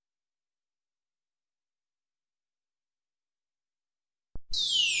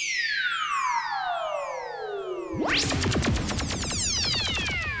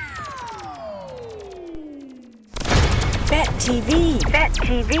Bet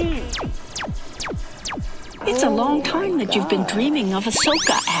TV. It's a long time that you've been dreaming of a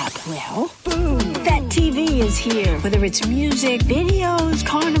Soca app. Well, boom! Bet TV is here. Whether it's music, videos,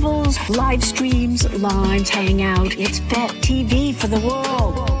 carnivals, live streams, lives, hangout, it's Bet TV for the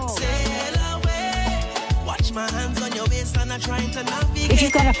world. If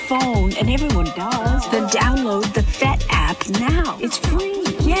you've got a phone, and everyone does, then download the FET app now. It's free.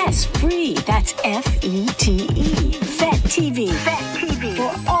 Yes, free. That's FETE. FET TV. FET TV.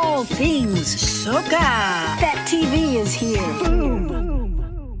 For all things Soca. FET TV is here. Boom.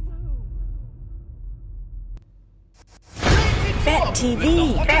 FET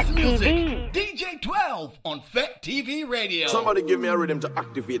TV. FET TV. DJ 12 on FET TV Radio. Somebody give me a rhythm to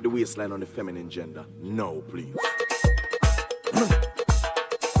activate the waistline on the feminine gender. No, please.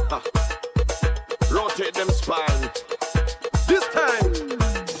 Rotate them spine. This time.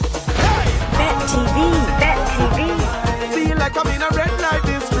 Hey! FET TV. FET TV. Feel like I'm in a red light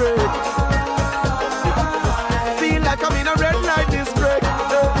district. Feel like I'm in a red light district.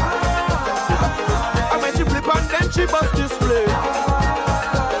 And when she flip and then she bust display.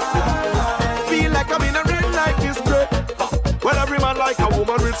 Feel like I'm in a red light district. Well, every man like a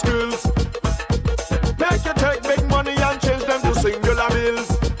woman with skills. Make you take big money and change them to singular bills.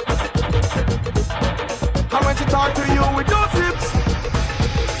 And when she talk to you with no tips,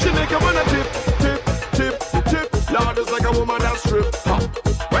 she make you wanna tip, tip, tip, tip. Lord, it's like a woman that strip.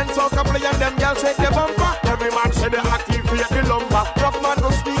 When Soca play and them girls shake their bumper, every man say they activate the lumber. Rough man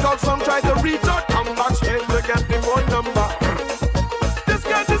go speak out, some try to reach out, come backstage to get the phone number. This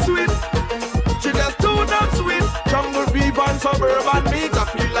girl is sweet, she just too damn sweet. Jungle fever and suburban meat, I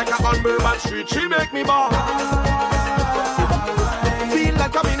feel like a on Bourbon Street. She make me ball. Feel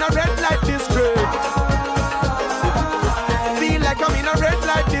like I'm in a red light district. I'm in a red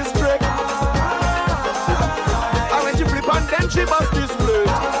light district. And when she flip and then she bust this plate.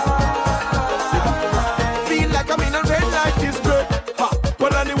 Feel like I'm in a red light district.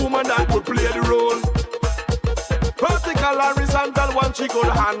 Well, any woman that could play the role. Vertical, horizontal, one she could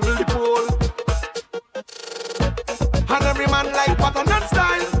handle the pole. And every man like pattern and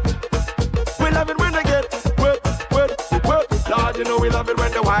style. We love it when they get wet. Lord, you know we love it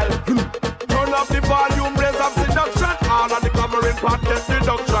when they wild. Turn up the volume, raise up seduction. All of the covering part, get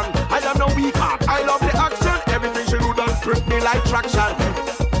deduction. I am no weak heart, I love the action. Everything she do done grip me like traction.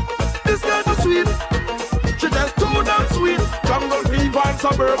 This girl is sweet, she just too damn sweet. Jungle fever and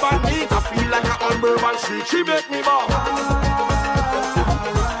suburban meat, I feel like I'm on Bourbon Street. She make me ball.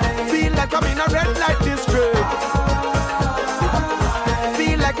 Feel like I'm in a red light district.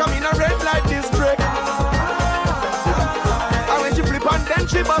 Feel like I'm in a red light district. And when she flip and then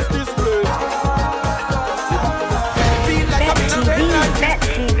she bust this plate.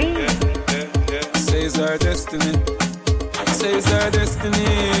 Says our destiny. Says our destiny.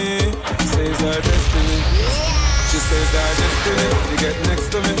 Says our destiny. She says our destiny. You get next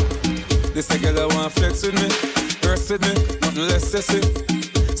to me. This a girl I want flex with me. Burst with me. Nothing less sexy.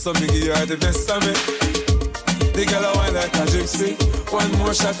 So me give her the best of me. The girl I want like a gypsy. One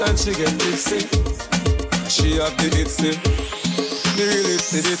more shot and she get tipsy. She have the itsy. The real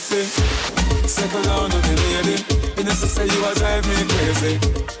itsy. Second down on the lady. You know, say you a drive me crazy.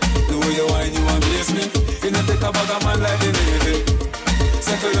 The way you whine, you amaze me. You know, take a bag of man like the Navy.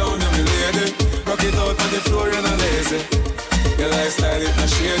 Settle down, you me lady. Rock it out on the floor, you're not lazy. Your lifestyle, it's not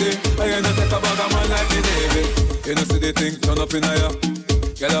shady. And you know, take a bag of man like the Navy. You know, see the thing turn up in a ya.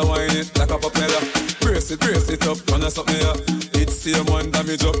 Girl, I whine it like a propeller. Brace it up, run us up me ya. It's same one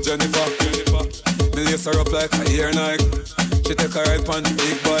damage up, Jennifer. Me lace her up like a ear Nike. She take a ride on the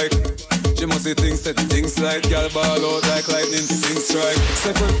big bike. She must see things set things like girl ball out like lightning, things strike.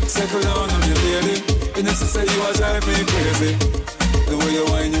 Settle down on me lady. You know, say you a drive me crazy. The way you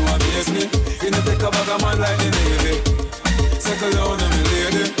whine, you amaze me. You know, take a bag of man like the Navy. Settle down on me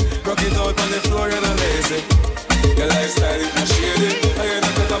lady. Rock it out on the floor, you're not lazy. Your lifestyle is not shady. And you know,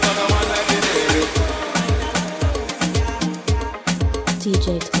 take a bag of man like the Navy.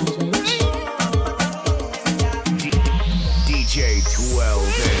 DJ 12-inch. DJ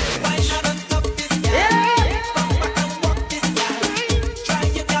 12-inch.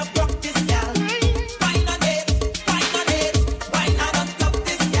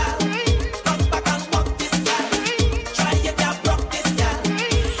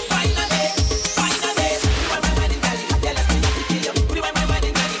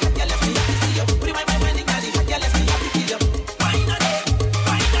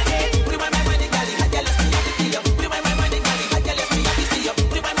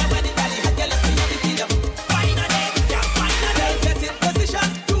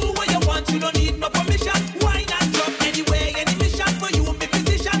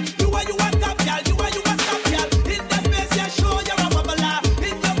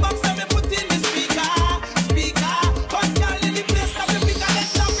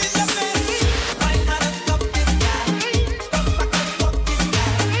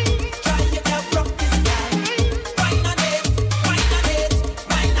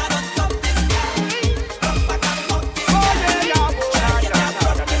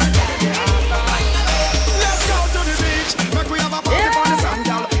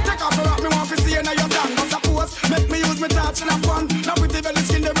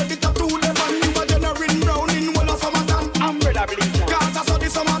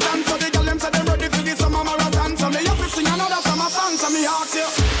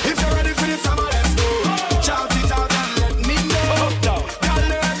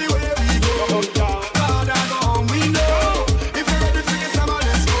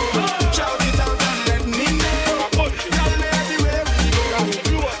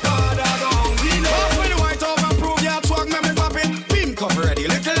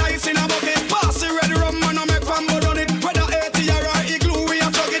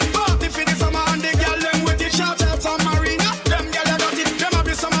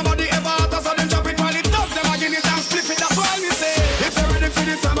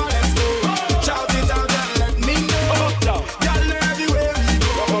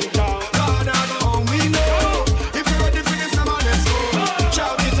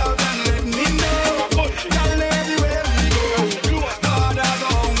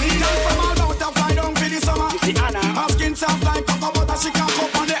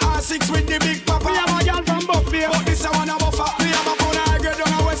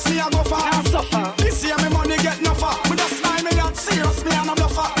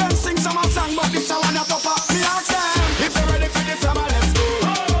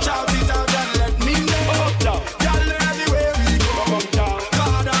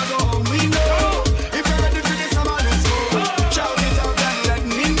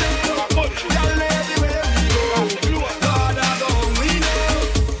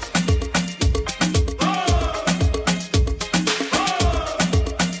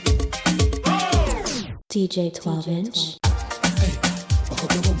 DJ 12-inch.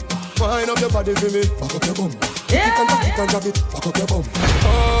 Wind up your body for me. Back up your bum. Yeah. Kick and drop it. Back up your bum.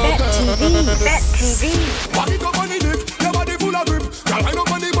 Fat TV. Body up on the dick. Your body full of grip. Girl, wind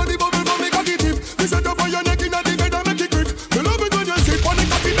up on the body bubble for me cocky tip. Me set up for your neck in the bed and make it quick. Me love it when you sit on the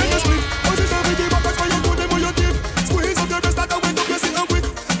cocky then you split. Position with the backers for your good and for your tip. Squeeze up your breast like a wet up your sit and quick.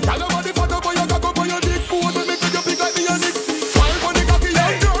 Girl, your body fat up on your cock up on your dick. Pose and make your big like me and Nick. Wind on the cocky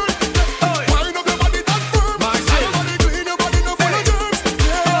and turn. Wind up your body that firm. Your body clean, your body no full of germs.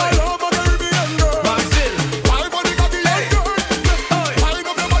 Yeah, I love a Caribbean girl. Wind on the cocky and turn. Wind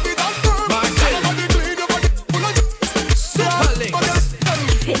up your body that firm. Your body clean, your body full of germs. Super Links.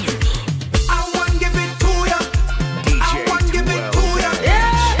 I want give it to ya. I want give it to ya.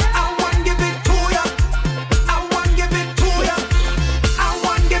 I want give it to ya. I want give it to ya. I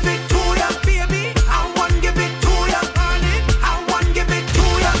want give it to ya, baby. I want give it to ya, honey. I want give it to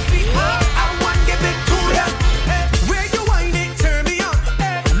ya, I want give it to ya. Where you whine it, turn me on.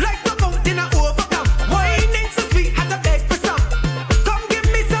 Like the fountain I overcome. Whining so sweet, had to beg for some. Come give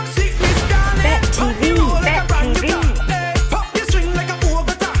me some sweetness, darling. Fat TV, Pop your string like a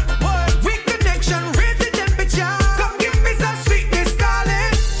Bogota. Weak connection, raise the temperature. Come give me some sweetness,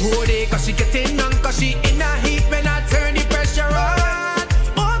 darling. Hold it, cause she getting on, cause she in a heat when I turn the pressure on.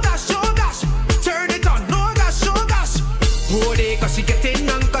 Oh gosh, turn it on. Oh gosh. Hold it, cause she getting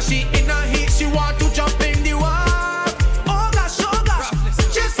on, cause she in a heat. She want to jump in the water. Oh gosh,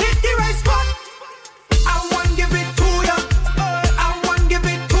 just hit the right spot. I want give it to ya. I want give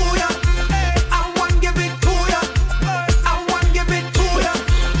it to ya. I want give it to ya. I want give it to ya.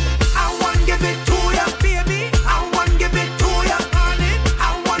 I want give it to ya, baby. I want give it to ya, honey. I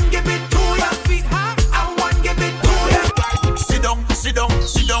want give it to ya, sweetheart. I want give it to ya. Sit down, girl,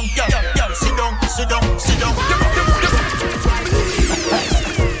 sit down.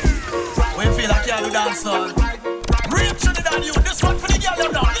 When you feel like you have to dance on, real Trinidad you, this one for the girl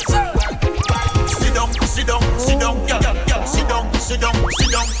you down, listen. Sit down, girl, sit down.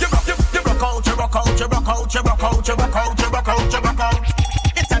 You rock out.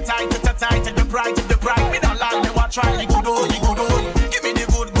 It's a tight, the bright. Me don't like me, what try the good. Give me the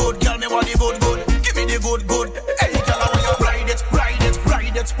good, girl, me want the good. Give me the good. Hey, girl, I want you ride it.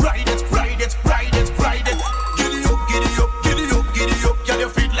 Giddy up, girl, you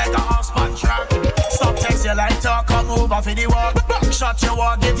feel like a horseman track. Stop text your light talk, come over for the walk. Back shot your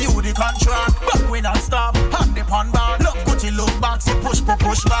walk, give you the contract. Back we don't stop, hand the pon bar. Love good, you look back, say push back.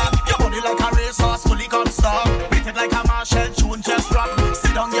 Your body like a racehorse, fully come stop. Beat it like a Marshall tune, just drop.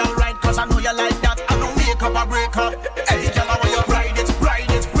 Sit down, girl, right, cause I know you like that. I don't make up a break up. Hey, girl, I want you ride it.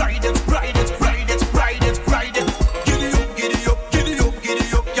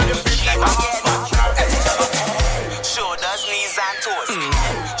 Giddy up, girl, you feel like a horseman track. Hey, girl, shoulders, knees and toes.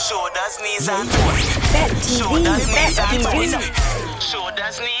 Fat TV.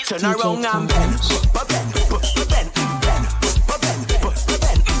 Shoulders, knees. Turn around and bend.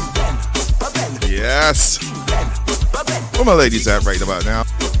 Yes. Where my ladies at right about now?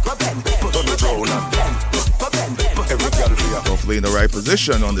 Hopefully in the right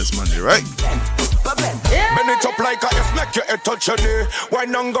position on this Monday, right? Bend it up like a F, make your head touch your knee.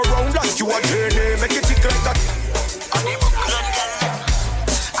 Wine and go round like you a journey. Make it tick like that. On the Brooklyn girl,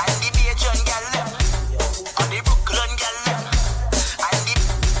 and the Bajan girl, on the Brooklyn girl,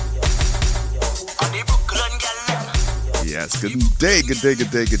 on the Brooklyn girl. Yes, good day. This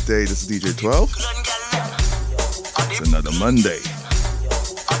is DJ 12. It's another Monday.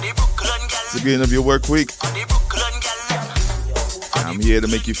 It's the beginning of your work week. I'm here to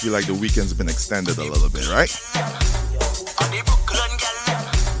make you feel like the weekend's been extended a little bit, right?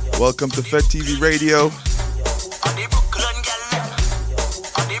 Welcome to Fat TV Radio.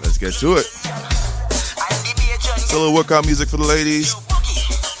 Let's get to it. It's a little workout music for the ladies.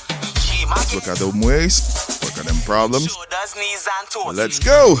 Let's work out the waist, work out them problems. Let's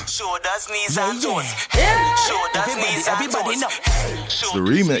go. Shoulders, knees and toes. Everybody know. It's the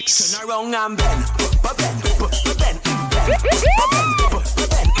remix. Turn around and bend.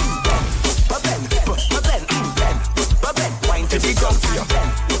 Wine to the ground for you.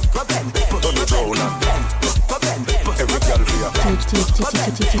 On the throne and every girl for you.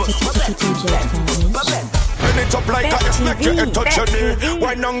 Bend it up like a F, make your head touch your knee.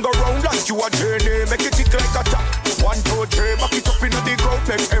 Wine and go round like you a journey. Make it tick like a top. 1, 2, 3, back it up in the ground.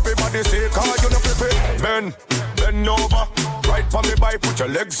 Make everybody say, cause you know flip it. Bend over. Right for me by, put your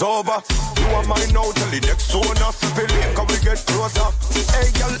legs over. You are mine now till the next zone. Feel can we get closer?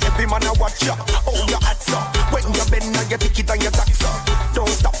 Hey girl, every man a watch ya. Oh, your hats up. When you bend and you take it and you tax up. Don't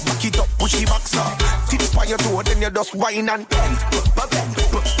stop, back it up, push it back up. Tip by your toe, then you just whine and bend.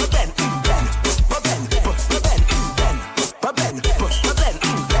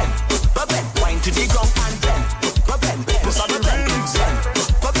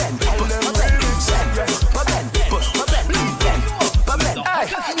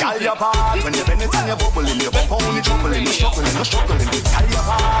 apart when you bend it and you're bubbling. You bump on it, troubling, you're struggling, you're struggling. Tie you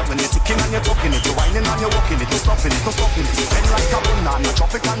apart when you're ticking and you're talking it. You're whining and you're walking it, you're stopping it, you're stopping it. Bend like a banana,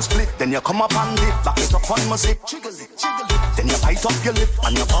 chop it and split. Then you come up and dip, back it up on music. Jiggle it, jiggle it. Then you bite up your lip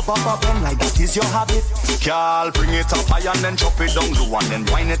and you pop up bend like that is your habit. Girl, bring it up high and then chop it down low and then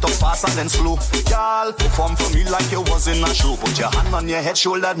wind it up fast and then slow. Girl, perform for me like you was in a show. Put your hand on your head,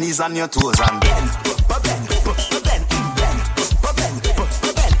 shoulder, knees and your toes and bend, bend, bend, bend.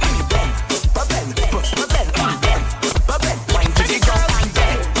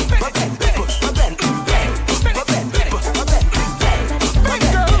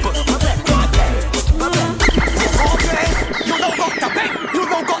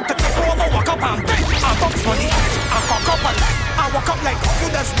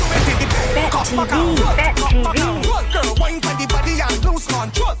 Girl, wine for the body and lose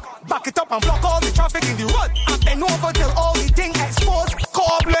control. Back it up and block all the traffic in the road. And bend over till all the thing exposed.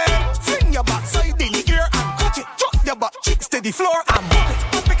 Cobbler, swing your backside in the air and catch it. Drop your butt cheeks to the floor and move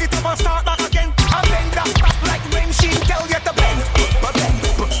it. And pick it up and start back again. And bend that back like when she tell you to bend.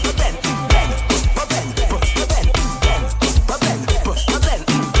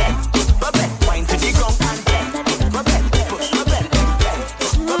 Wine to the ground and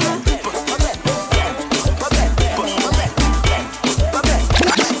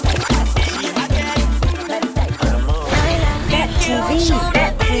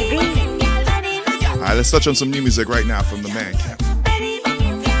Let's touch on some new music right now from the man Camp.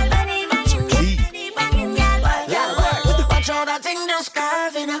 Watch all that thing just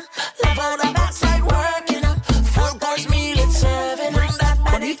carving up. Love all the backside working up. Full course meal it's serving. Bring that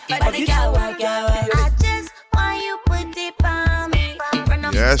body, girl, work. I just want you put it on me. Run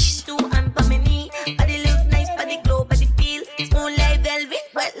up Yes. to and pa me knee. Body look nice, body glow, body feel smooth like velvet,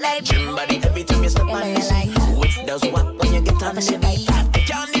 wet like gym body. Every time you step on me, it does what when you get on the city.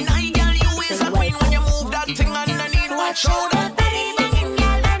 Can't deny, girl, you is a queen when you move that thing underneath. Watch out that body.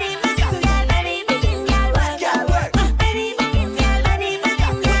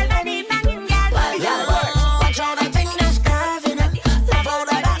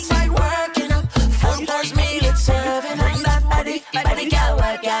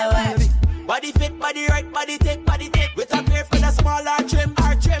 Body fit, body right, body take. With a pair for the smaller trim.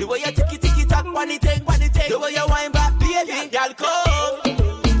 The way you tick it up, body take. The way you wind back, baby, girl, come.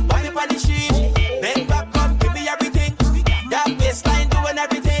 Body on the sheet, bend back, come, give me everything. That baseline doing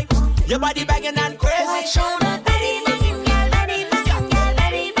everything. Your body banging and crazy. Watch all that body.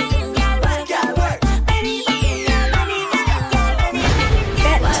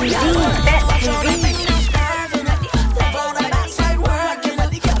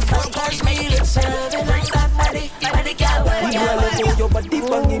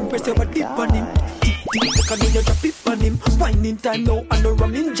 Press your body on him. Tick, I know you drop it on him. Winding time now and the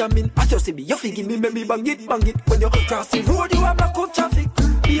ramming jamming. As you see me, you figure me, make me bang it. When you cross the road, you have block out traffic.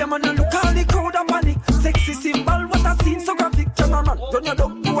 Be a man and look all the crowd and panic. Sexy symbol, what a scene so graphic. Cameraman, run your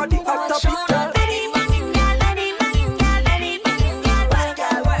dog, you are the actor picture.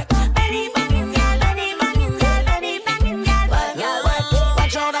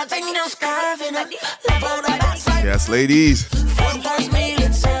 Yes, ladies.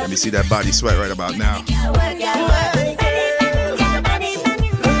 Let me see that body sweat right about now.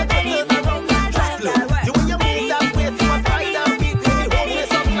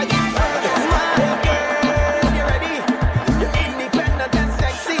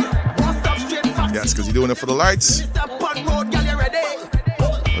 Yes, because you're doing it for the lights.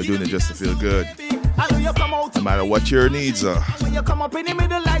 Or doing it just to feel good. No matter what your needs are.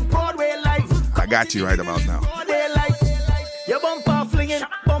 I got you right about now. Your bumper flinging,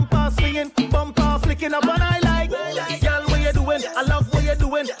 bumper flicking up and I like. Girl, what you doing? I love what you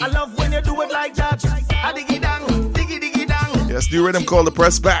doing. I love when you do it like that. I diggy dang, diggy dang. Yes, new rhythm called the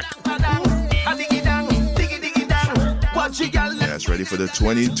Press Back. I diggy dang, diggy dang. Watch you, girl. Yes, ready for the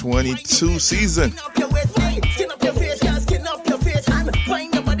 2022 season. Skin up your face, girl, skin up your face. And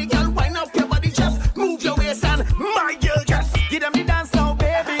wind your body, girl, wind up your body. Just move your waist and my girl, just give them the dance now,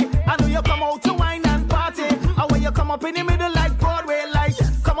 baby. I know you come out to wine and party. And when you come up in the middle like Broadway light,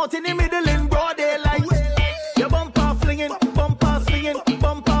 come out in the middle in broad daylight. Your bumper flinging, bumper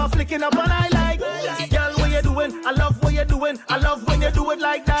flicking up and I like. Girl, what you doing? I love what you doing. I love when you do it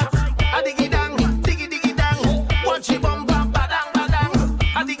like that. I diggy dang, diggy dang. Watch your bumper, badang, badang.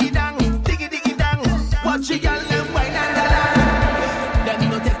 I diggy dang, diggy dang. Watch your girl them wine and da. Them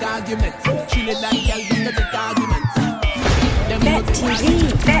no take arguments. Treat it like girl, we no take arguments. Bet TV.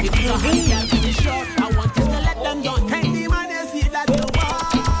 I want you to let them go. Any man they see that you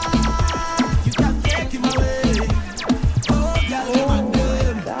want, you can take him away. Oh, girl, you want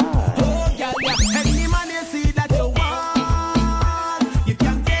them.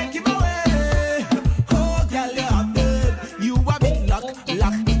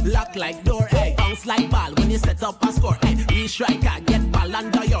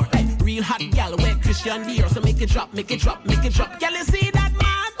 real hot gal where Christian Dior. So make it drop, make it drop, make it drop. Girl, you see that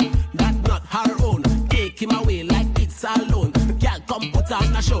man? That not her own. Take him away like it's alone. Girl, come put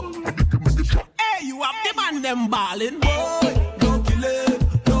on a show. Hey, you have the man them ballin', boy. Don't kill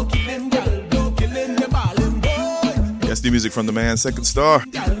him, girl. Don't kill him, the ballin', boy. That's new music from the man Second Star.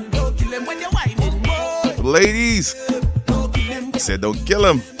 Girl, don't kill him when you're whining, boy. Ladies, Don't kill him, I said don't kill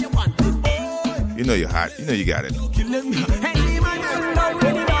him. you want it, boy. You know you're hot. You know you got it. Kill him. Hey, man,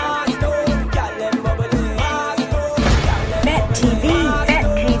 Fet TV, Fet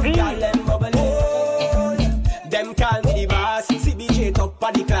TV. Them call me the boss. CBJ top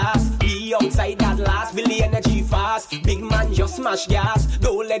of the class. Be outside that last. Build the energy fast. Big man just smash gas.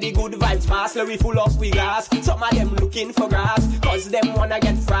 Don't let the good vibes pass. Let we full up with glass. Some of them looking for grass. Cause them wanna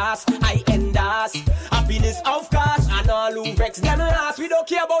get fast. I end us. Happiness of course. And all who vex them last. We don't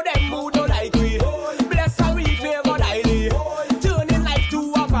care about them mood. Don't like we. Bless and we favor daily. Turning life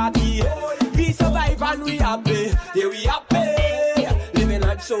to a party. We survive and we happy. Yeah, we happy. Living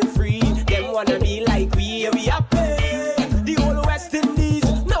life so free. Them wanna be like we. Yeah, we happy. The whole West Indies.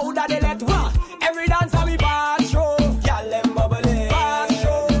 Now that they let war. Every dance we pass show. Gyal them bubbling. Pass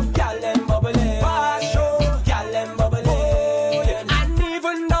show. Gyal them bubbling. Pass show. Gyal them bubbling. And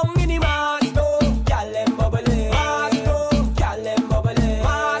even down in the masto. Gyal them bubbling. Masto. Gyal them bubbling.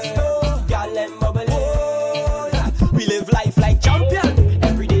 Masto. Gyal them bubbling. We live life like champion.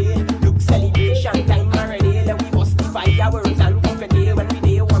 Every day look celebration time already. Then we must fight our words and confidence. When we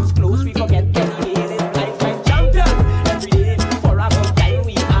day once close, we forget any day. Life like champion. Every day for a good time,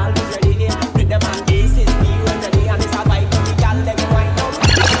 we always ready. Rhythm and bass is me when ready, and it's a vibe. We gyal them wind down.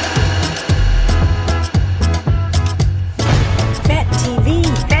 Fet TV,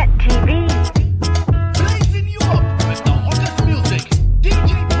 Fet TV. Blazing you up with the hottest music.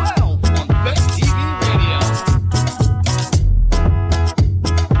 DJ 12 on Fet TV Radio.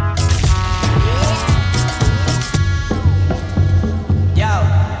 Yo.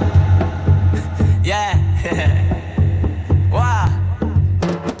 Yeah. Wow.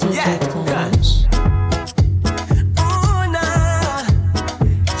 Yeah. Ooh, nah.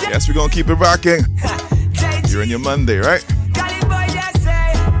 Yes, we're gonna keep it rocking. You're in your Monday, right? Cali boy just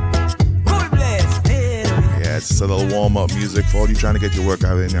say, cool place. Yeah, it's a little warm-up music for all you trying to get your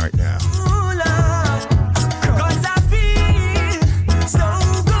workout in right now. Ooh, Lord. 'Cause I feel so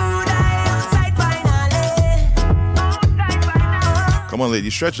good, I outside finally. Come on,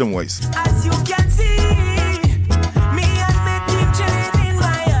 ladies, stretch them waist. As you can see, me and my team chilling in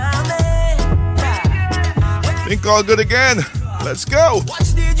Miami. Think all good again. Let's go.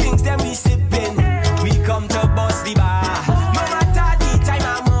 Watch the drinks that we sipping. We come to bust the bar. No matter the time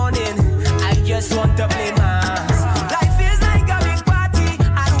of morning, I just want to play mass. Life is like a big party,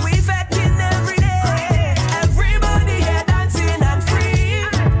 and we fetting every day. Everybody here dancing and free.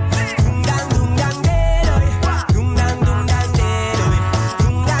 Dung dang dung dang day, dung dang dung dang day,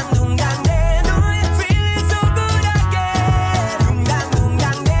 dung dang dung dang day, feeling so good again. Dung dang dung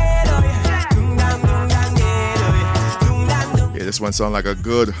dang day, dung dang dung dang day, dung dang dung. Yeah, this one sounds like a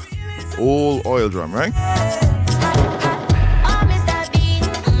good old oil drum, right? Oh, Mr. Bean,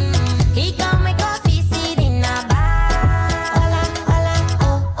 he come with coffee seed in a bar. Hola, hola,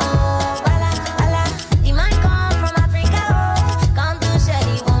 oh, oh, hola, hola. The man come from Africa, oh, come to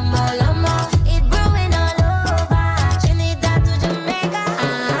Shelly, Wombo, Lombo. It brewing all over, Trinidad to Jamaica.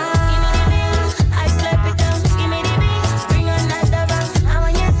 Give me the beat, I slap it down. Give me the beat, bring another one. And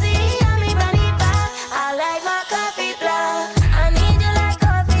when you see how me run it back, I like my coffee black. I need you like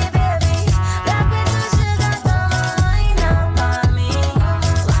coffee, baby. Black with no sugar,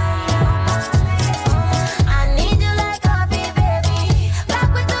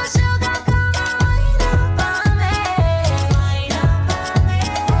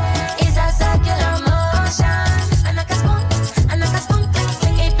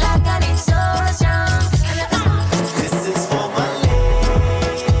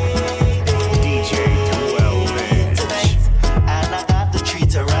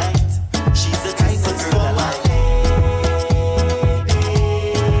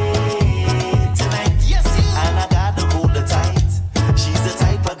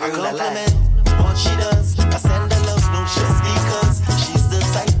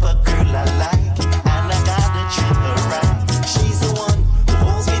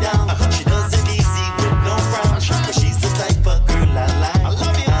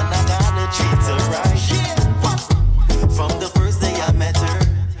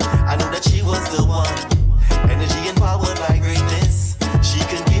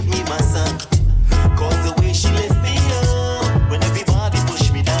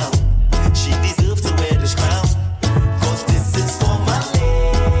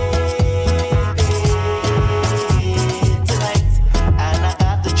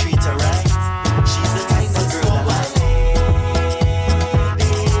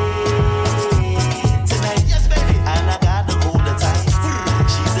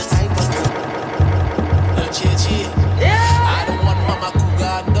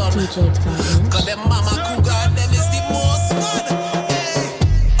 DJ Thomas. Cause them mama cougar, them is the most mad.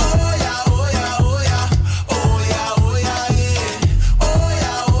 Oh yeah, oh yeah, oh yeah. Oh yeah, oh yeah, yeah. Oh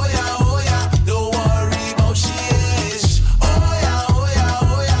yeah, oh yeah, oh yeah. Don't worry about she is. Oh yeah, oh yeah,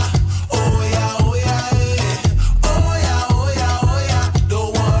 oh yeah. Oh yeah, oh yeah, yeah. Oh yeah, oh yeah, oh yeah.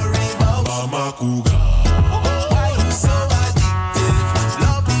 Don't worry about mama cougar. Why you so addictive?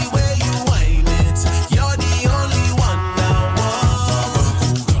 Love the way you whine it. You're the only one now.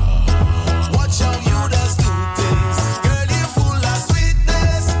 Watch how you just do things. Girl, you full of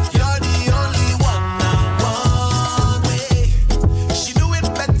sweetness. You're the only one now. She do it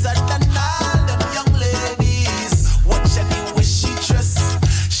better than all them young ladies. Watch how the way she dress.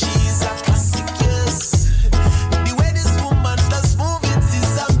 She's a classic, yes. The way this woman does move it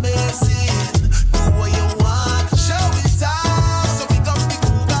is amazing. Do what you want, show it off. So we gon' be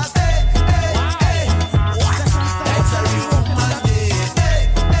cougars. Hey, hey, hey. What? That's a real woman, hey, hey,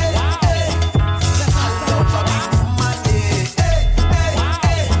 hey, hey. I love a big woman, hey, hey, hey,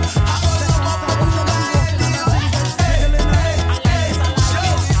 hey. I love a cougar, hey, hey, hey,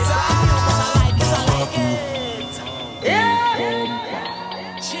 show it off.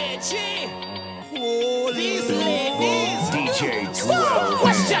 These ladies. DJ 12.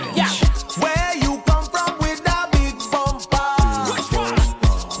 Question, yeah. Where you come from with that big bumper?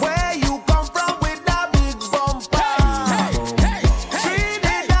 Where you come from with that big bumper?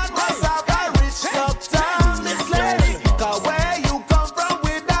 Trinidad must have a rich doctor. This lady, 'cause where you come from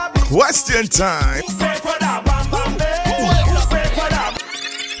with that big Question time. pay for that bam bam baby. Pay for that.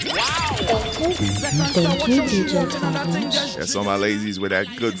 Thank you, DJ Thomas. That's all my ladies with that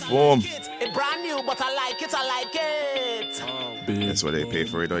good form. It brand new, but I like it, I like it. That's what they pay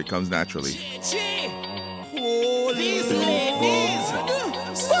for it, or it comes naturally. These ladies.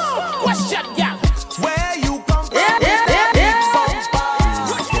 Question, yeah. Where you come from with that big bumper?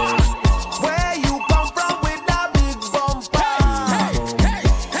 Where you come from with that big bumper?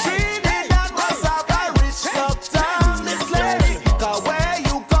 Trinidad must have a rich doctor. This lady, 'cause where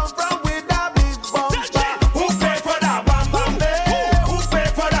you come from with that big bumper? Who pay for that bam bam baby? Who pay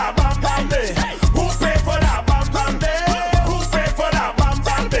for that bam bam baby? Who pay for that bam bam baby? Who pay for that bam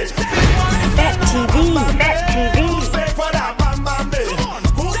bam baby? Fat TV, Fat TV. Who pay for that bam bam baby?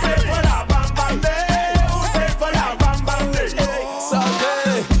 Who pay for that bam bam baby? Who pay for that bam bam baby?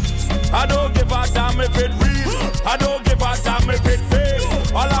 Sunday, I don't give a damn if it real. I don't give a damn if it fake.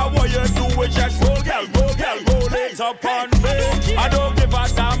 All I want you to do is just roll it up on me. I don't give a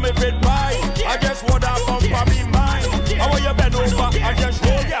damn if it right. I just want that bumper be mine. I want you bend over and just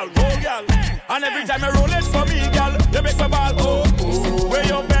roll, girl. And every time you roll it for me, girl, you make my ball oh. Where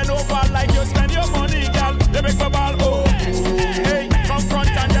you bend over like you spend your money, girl, you make my ball oh. Hey, come front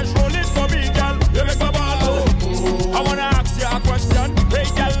and just roll it for me, girl, you make my ball oh. I wanna ask you a question, hey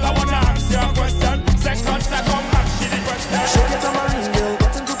girl, I wanna ask you a question. Second, ask you the question. Shake it, tambourine girl,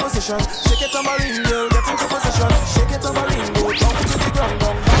 get into position. Shake it, tambourine girl, get into position. Shake it, tambourine, go down to the ground,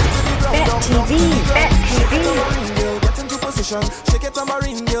 down to the ground, Fat TV, Fat Shake it, TV. tambourine girl, get into position. Shake it,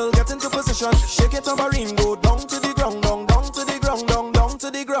 tambourine girl, get into position. Shake it, tambourine, go down to the ground, down to the ground, down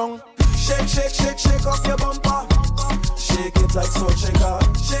to the ground. Shake, shake, shake, shake off your bumper. Shake it like salt shaker.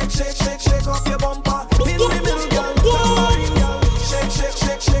 Shake, shake, shake, shake off your bumper. In the middle, girl, tambourine girl. Shake, shake,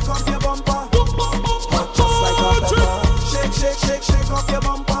 shake, shake off your bumper. Hot just like a pepper. Shake, shake, shake, shake off your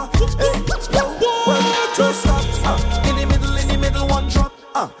bumper. Hey, yo, well, just stop. In the middle, one drop.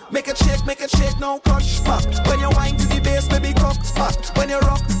 Make it shake, now crush back. When you whine to the bass, baby, cock back. When you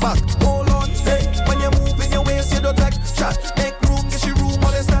rock back, hold on. Hey, when you move in your waist, you don't take shot. Make room, get your room,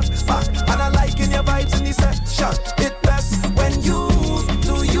 all the step back. And I like in your vibes in the section. It best when you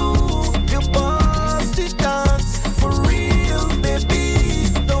bust it dance for real, baby.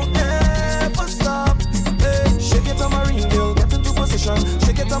 Don't ever stop. Hey, shake it, tambourine girl, get into position.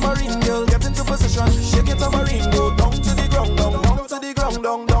 Shake it, tambourine girl, get into position. Shake it, tambourine, go down to the ground, down to the ground,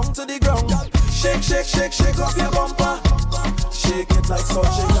 down to the ground. Shake, shake, shake, shake off your bumper. Shake it like salt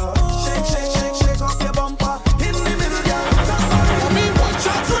shaker. Shake, shake, shake, shake off your bumper. In the middle, girl. Me one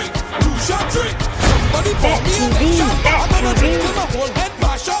shot drink, two shot drink. Somebody pour Fat me a TV, next shot. Fat I'm gonna drink TV. till my whole head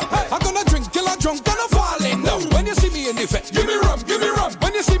mash up. I'm gonna drink till I'm drunk and I'm falling down. When you see me in the fete, give me rum, give me rum.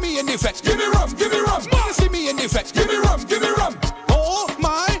 When you see me in the fete, give me rum, give me rum. When you see me in the fete, give me rum, give me rum. Oh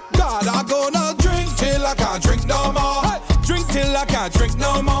my God, I'm gonna drink till I can't drink no more. Drink till I can't drink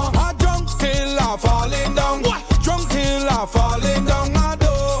no more. I drunk till I'm falling down. Drunk till I'm falling down. I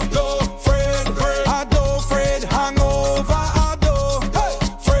don't afraid. I don't afraid hangover. I don't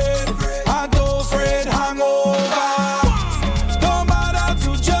hangover. Don't bother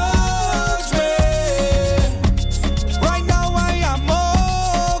to judge me.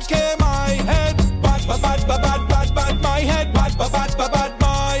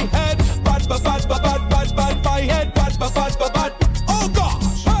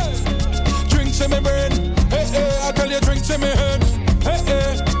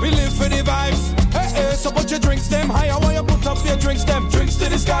 drinks them. Drinks to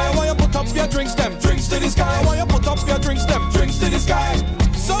the sky. I want you put up your drinks them. Drinks to the sky. I want you put up your drinks them. Drinks to the sky.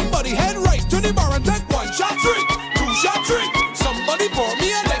 Somebody head right to the bar and take 1 shot drink, 2 shot drink. Somebody pour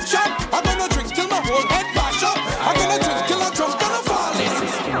me a next shot. I'm gonna drink till my whole head bash up. I'm gonna drink till I'm drunk gonna fall in.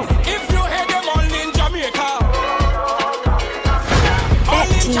 If you hear them all in Jamaica,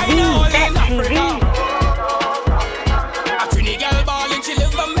 all in China, all in Africa. A Trini girl ballin', she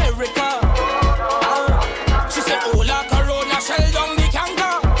live America. She said, "Oh la Corona, shell down the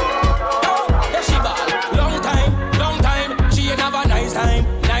canker." Yeah, she ball. Long time. She ain't have a nice time.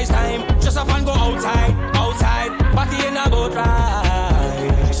 Just up and go outside. Party in a boat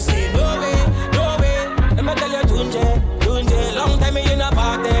ride. She say, no way. Let me tell you, Tunje. Long time me in a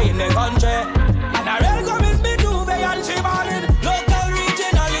party in the country. And I real come is me Duve and she ballin'. Local,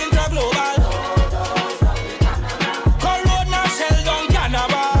 regional, interglobal. Corona, shell down,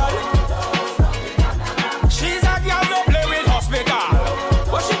 carnival. She's a girl, no play with hospital.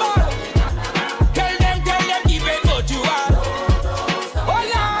 But she ball. Tell them, keep it good you are. Oh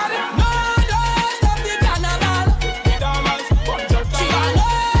Lord, no, stop the carnival. She ball, no,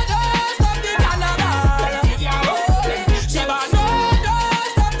 stop the carnival. She ball, no,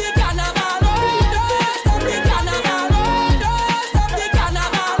 stop the carnival. Stop the carnival. Stop the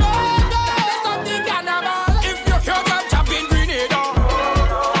carnival. Stop the carnival. If you can't have chopping Grenada,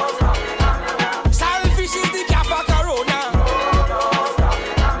 Saltfish is the cap for Corona.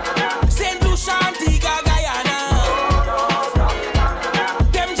 St. Lucia, Antigua, Guyana.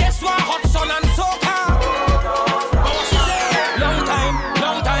 Them just want hot sun and soca. But what she say? Long time.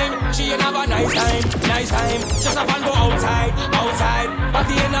 She ain't have a nice time. Just up and go outside.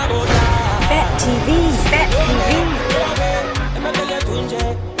 Party in a boat ride. Fet TV. Let me tell you, Tunje.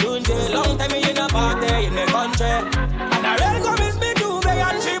 Long time me in a party in the country. And I real come is me Duve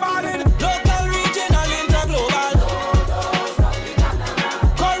and she ballin'. Local, regional, interglobal.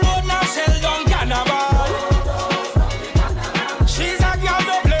 Corona, shell down, carnival. She's a girl,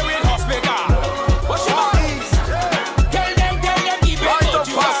 no play with hospital. But she ball. Tell them, keep it Rite good of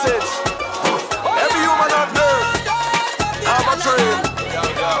you are. passage. Every human on earth have a dream to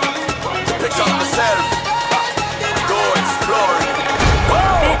pick up myself, go exploring. I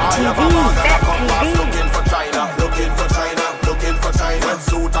have a man that I come past looking for China. Red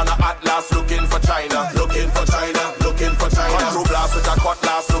suit and a atlas looking for China. Control blast with a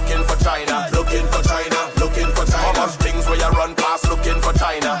cutlass looking for China. How much things where you run past looking for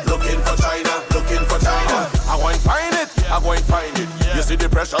China. I go and find it. You see the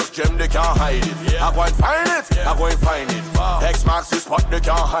precious gem, they can't hide it. I go and find it. X marks the spot, they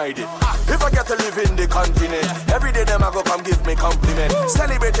can't hide it. If I get to live in the continent, every day them I go come give me compliment.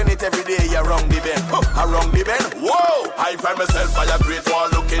 Celebrating it every day, you wrong the bend. Whoa! I find myself by a great wall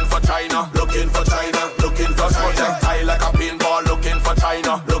looking for China. Projectile like a pinball looking for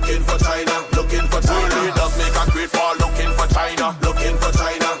China. World leaders make a great fall looking for China.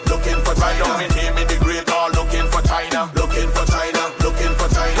 Right down in here, me the great wall looking for China.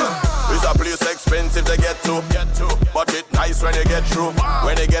 It's a place expensive to get to, but it nice when you get through.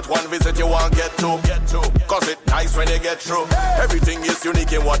 When you get one visit, you won't get to. Cause it nice when you get through. Everything is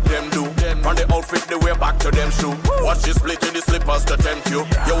unique in what them do. From the outfit, the way back to them shoe. Watch you split in the slippers to tempt you.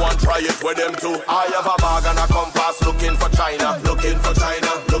 You want try it with them too. I have a bag and a compass looking for China.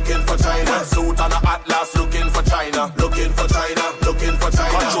 Red suit and a atlas looking for China.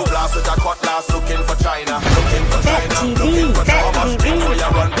 Control blast with a cutlass looking for China. How much things will you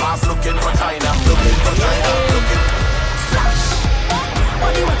run past looking for China.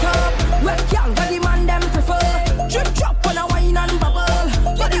 Body wet up, wet girl, body man them prefer. Drip drop on a wine and bubble.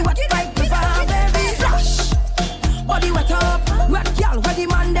 Body wet like river, baby. Splash. Body wet up, wet girl, body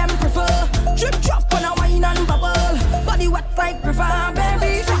man them prefer. Drip drop on a wine and bubble. Body wet like river,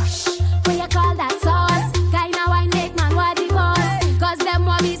 baby. Splash. What you call that sauce? Kinda wine make man what he cause. Cause them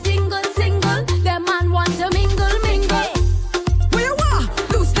want me single. Them man want to mingle. Where you are?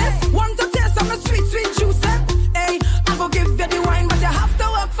 Loose this. Want to taste some sweet juice. Hey, I go give you the wine, but you have to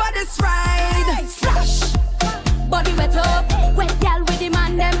work for this ride. Splash. Body wet up, wet girl with the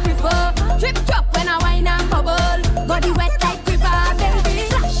man them prefer. Drip drop when I wine and bubble. Body wet like river, baby.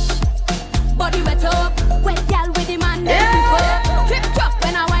 Splash. Body wet up, wet girl with the man them prefer. Drip drop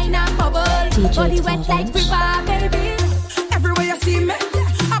when I wine and bubble. Body wet like river, baby. Everywhere you see me,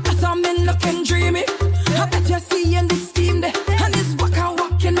 I bet I'm in looking dreamy. I bet you're seeing this steam there, and it's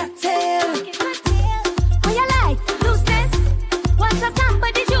walking my tail. What you like? Looseness? Want to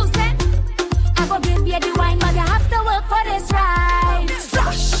sample the juice? I go give you the wine, but you have to work for this ride.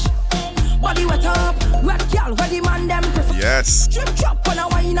 Splash. Body wet up, wet girl, where the man them prefer. Yes. Drip drop on a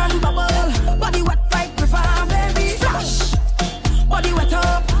wine and bubble. Body wet like river, baby. Splash.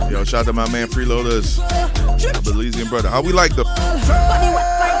 shout out to my man Freeloaders, the Belizean brother. How we like the?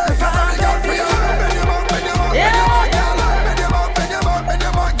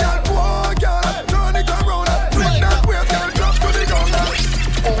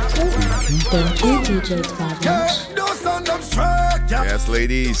 Thank you, DJ Travis. Yes,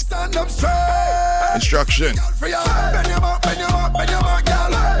 ladies. Instruction.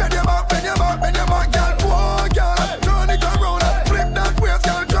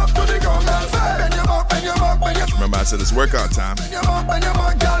 Remember I said it's workout time.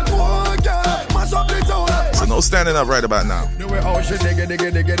 So no standing up right about now. The way how she diggy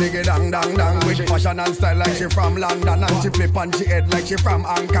dang dang dang with fashion and style like she from London, and she flip on she head like she from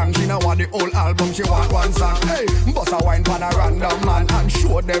Hong Kong. She now want the whole album, she want one song. Hey, bust a wine pan a random man and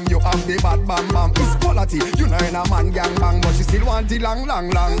show them you have the bad bam bam. It's quality, you know in a man gang bang, but she still want the long.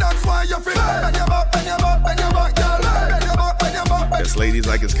 That's why you feel bend your back, girl, bend your back, Yes, ladies,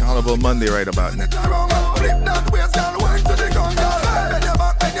 like it's Carnival Monday right about now.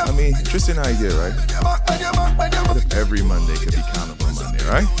 I mean, interesting idea, right? What if every Monday could be Carnival Monday,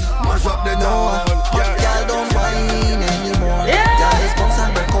 right? Mash up the town. Girl, don't whine anymore. Girl, just bounce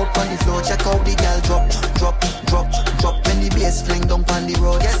and break out on the floor. Check out the girl drop. When the bass fling down on the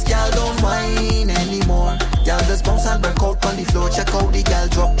road. Yes, girl, don't whine anymore. Girl, just bounce and break out on the floor. Check out the girl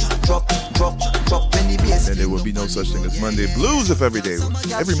drop. When the bass and there would be no such thing as Monday blues if every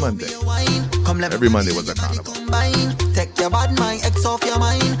Monday was a carnival. Take your bad mind, X off your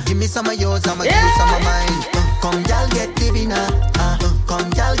mind. Give me some of yours, I'ma give you some of mine. Come, girl, get divina. Come,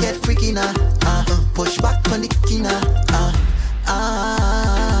 girl, get freaky now. Push back on the kina.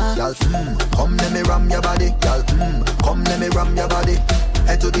 Girl, come let me ram your body. Girl, come let me ram your body.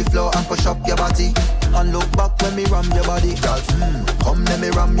 Head to the floor and push up your body. And look back when me ram your body. Girl, come let me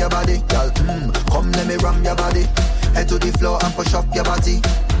ram your body. Girl, come let me ram your body. Head to the floor and push up your body.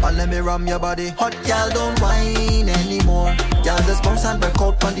 And let me ram your body. Hot girl, don't whine anymore. Girl, just bounce and break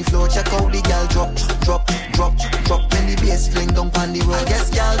out on the floor. Check out the girl drop. When the bass fling down on the road. Yes,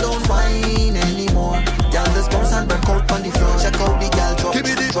 girl, don't whine anymore. Girl, just bounce and break out on the floor. Check out the girl drop. Give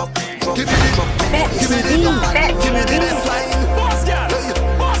me the drop. Give me the Boss girl,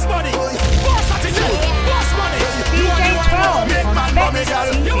 boss body, boss attitude, boss money. You want the one, big man, mommy girl.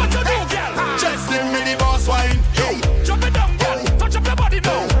 You want to do, girl? Just give me the boss wine. Drop it down, girl. Touch up your body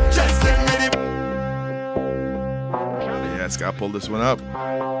now. Just give me the. Yeah, Scott pulled this one up.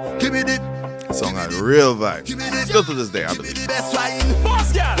 Give me the song had a real vibe. Still to this day, I believe.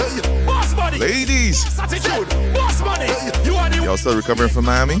 Boss girl, boss body, ladies. Boss attitude, boss money. You want the. Y'all still recovering from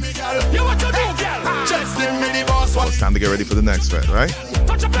Miami? You want to do, girl? Just give me the boss wine. It's time to get ready for the next fete, right?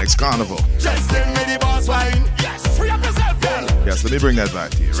 Next carnival. Just give me the boss wine. Yes, free up yourself, girl. Yes, let me bring that vibe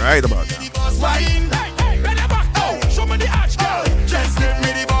to you right about now. Boss wine. Hey, bend your back, oh, show me the arch, girl. Just give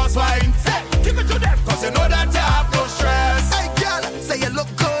me the boss wine. Hey, give it to them, cause you know that you have no stress. Hey, girl, say you look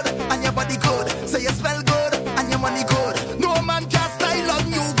good and your body good. Say you smell good and your money good. No man can style on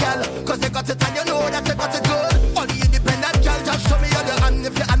you, girl, cause you got it and you know that you got it good. All the independent girl, just show me your hand.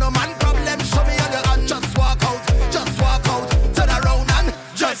 If you have no man problem, show me your hand. Just walk out, turn around and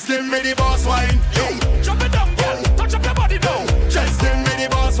just give me the boss wine. Hey, jump it down, girl. Touch up your body now. Just give me the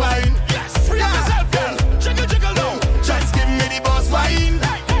boss wine. Yes, free up yourself, girl. Jiggle now. Just give me the boss wine.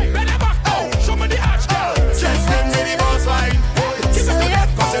 Hey, bend your back, oh, show me the arch, girl. Just give me the boss wine. Give it to them,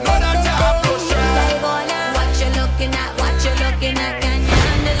 cause you know that you have no stress. What you looking at? Can you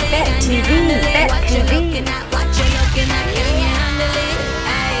handle it? Bet TV. What you looking at? Can you handle it?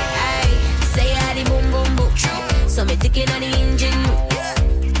 Ay, say I the boom boom boom. So me ticking on the engine.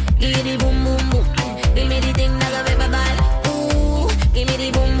 Give me the boom boom boom. Give me the thing that I make my ball. Ooh, give me the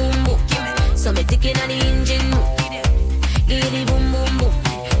boom boom boom. So me ticking on the engine. Give me the boom boom boom.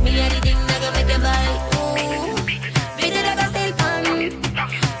 Me a the thing that I make my ball. Ooh, beat it like a steel pan.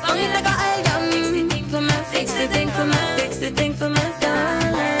 Bang it like a oil drum. Fix the thing for me. Fix the thing for me,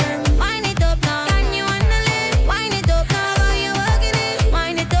 darling. Wind it up now. Can you handle it? Wind it up now. How you working it?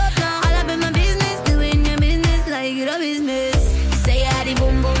 Wind it up now. All up in my business, doing your business like you a business. Say I the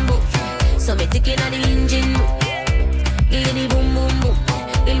boom boom boom. So me ticking on the engine. Give me the boom boom boom.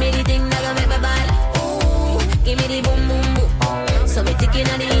 Give me the thing that I make my ball. Ooh, give me the boom boom boom. So me ticking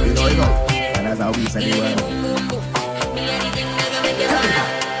on the engine. And that's how we say Give me the boom boom boom. Me a the thing that I make my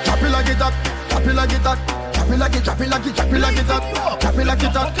ball. Drop it like it up, drop it like it up. Drop it like it, drop it like it, drop it like it up. Drop it like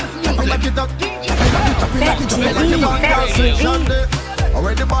it up, drop it like it up. Drop it like it, drop it like it, drop it like it. Section day,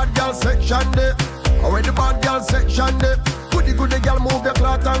 already bad girl section day. Already bad girl section day. Goody girl move your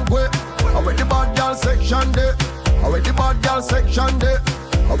cloth and go. Already bad girl section day. Already bad girl section day.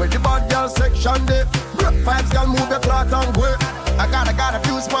 Already bad girl section day. Vibes girl move your cloth and go. I got a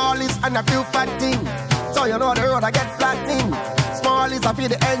few smallies and a few fat things. So you know the road I get flattening. Small is a feel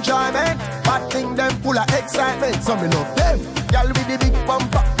the enjoyment. Bad thing them full of excitement. So me love them. Girl with the big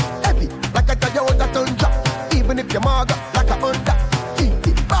bumper. Heavy like a Toyota Tundra. Even if you're maga like a Honda.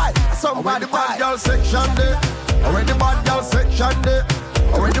 55. Somebody bad girl section there. Already bad girl section there.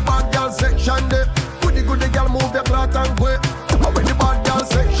 Already bad girl section there. Goody girl move your cloth and go. Already bad girl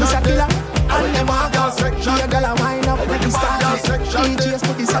section there. Already bad girl section there. Girl a wind up with the bad girl section there. DJs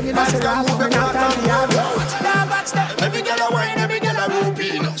put this on you that's a move your cloth and go. Every girl a wine, every girl a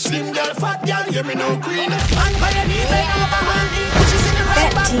roupie. Slim girl, fat girl, hear me no queen. Man, for your knee, bend over my knee. She's in the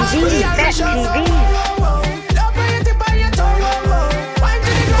right back, Bet TV. Love when you tip on your toe. Wine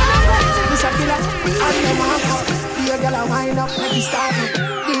to the ground. This a killer, and the marker. Be a girl a wind up like the star.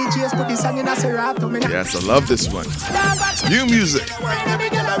 DJs put this on you, that's a rap. Yes, I love this one. New music.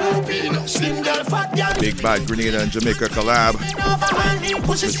 Big Bad Grenada and Jamaica collab.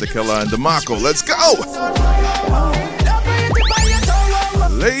 Mr. Killer and DeMarco. Let's go!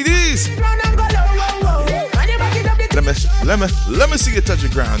 Ladies! Let me see you touch the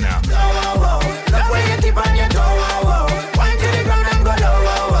ground now.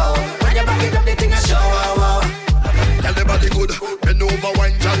 Tell the body good, bend over,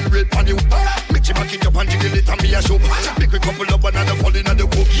 wine, gyrate on you. Make you back it up and jiggle it and me a show. Make we couple up another fall in the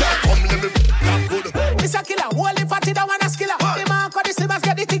cook. Yeah, come let me that good. Mr. Killer, holy fatty, that one a skiller. The man got the slippers,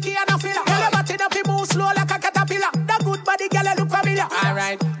 get the ticky and a filler. Tell the body up, he move slow like a caterpillar. That good body, girl, look familiar.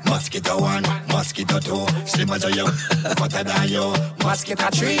 Alright. Mosquito 1, Mosquito 2, slim as a yo, fatter than yo. Mosquito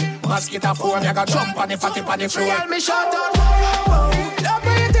 3, Mosquito 4, me got jump on the fatty on the floor. Girl, me shout out, love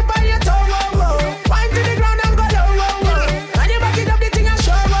when you tip on your toe. Wine to the ground and go low. And you back it up the thing and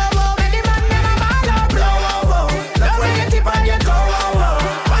show. And the man never ball up. Love when you tip on your toe.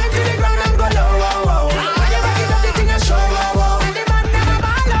 Wine to the ground and go low. And you back it up the thing and show. And the man never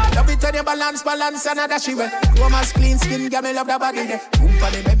ball up. Love it when you balance and a dash away. Woman's clean skin, girl, me love the body there.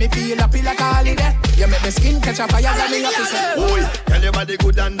 They make me feel happy like a holiday. You make me skin catch a fire and me have to say, boy, tell your body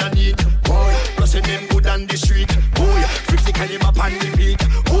good underneath. Boy, plus your name good on the street. Boy, 50 caliber on the peak.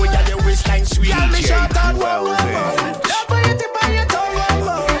 Boy, yeah, your waistline sweet. Girl, me shout out, whoa. Love when you tip on your toe.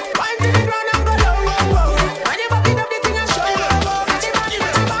 Wine to the ground and go low. And you back it up the thing and show. And you back it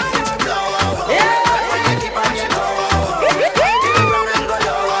up the ball up. Love when you tip on your toe. Wine to the ground and go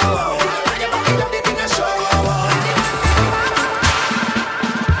low. And you back it up the thing and show.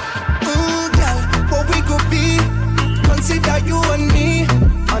 Consider you and me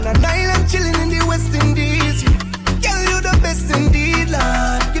on an island chilling in the West Indies. Girl, you the best indeed,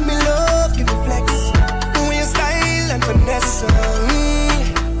 Lord. Give me love, give me flex. With your style and finesse.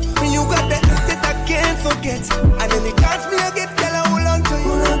 When you got that that I can't forget. And then it costs me, I get girl, I hold on to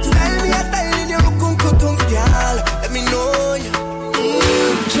you. Style me a style in your kutum, girl. Let me know you.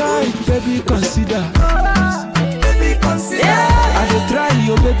 Try, baby, consider. Baby, consider. I will try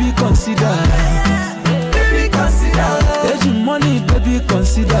you, baby, consider. There's money, baby,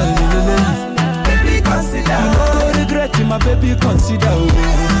 consider. Baby, consider. You no go regret it, my baby, consider.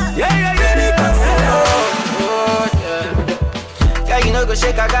 Yeah, baby, consider. Girl, you no go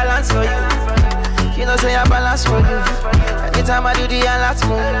shake a balance for you. You know say I balance for you. Anytime I do the last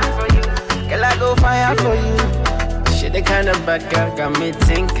move, girl, I go fire for you. She the kind of bad girl got me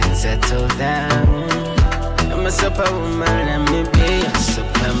thinking, settle down. I'm a superwoman, let me be a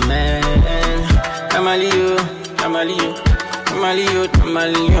superman. I'm only you. Now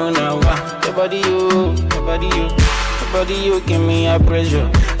your body you give me a pressure.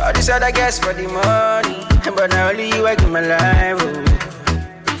 All this other guys for the money, but now only you I give my life. Oh.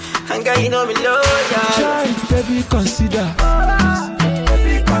 And girl, you know me loyal. Try, baby, consider.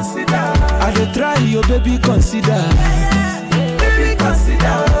 Baby, consider. I will try you, baby, consider. Baby,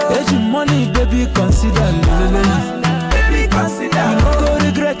 consider. There's money, baby, consider. Baby, consider. You no go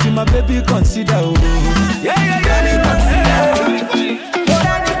regret it, my baby, consider. Yeah, baby, consider.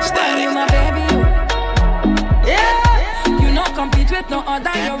 Steady, my baby, you. Yeah, you not compete with no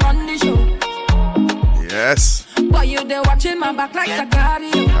other, you run the show. Yes. But you there watching my back like a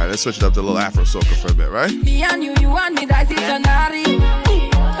cardio. Alright, let's switch it up to a little Afro soca for a bit, right? Me and you and me, that's the scenario.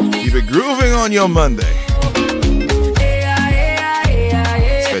 Keep it grooving on your Monday.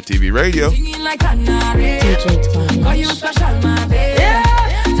 It's Fet TV Radio. Singing like DJ Call you special, my baby.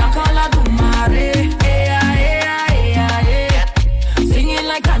 Talk all I do, my singing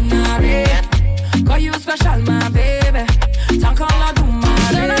like canary. Call you special, my baby. Talk all I do, my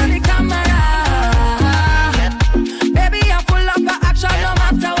turn on the camera. Baby, I pull up the action no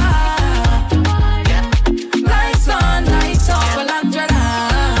matter what. Lights on,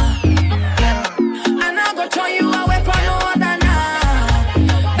 Angela. And I go throw you away for no other now.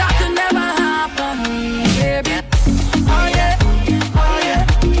 That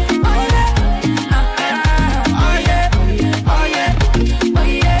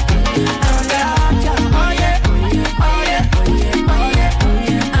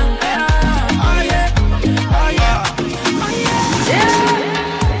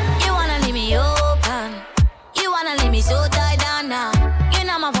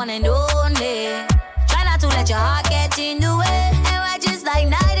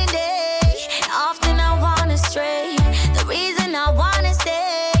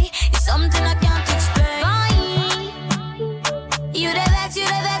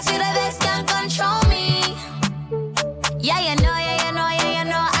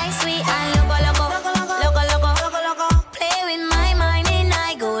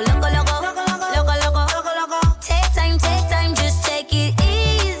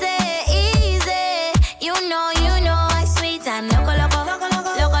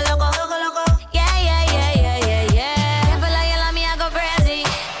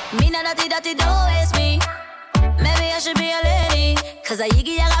dirty, dirty, don't waste me. Maybe I should be a lady. Cause a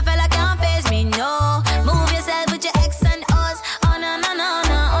yiggy yaga fella can't face me, no. Move yourself with your X and O's. Oh no, no, no,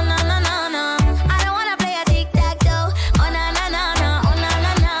 no, oh no, no, no, no. I don't wanna play a tic-tac-toe. Oh no, no, no, no, oh no,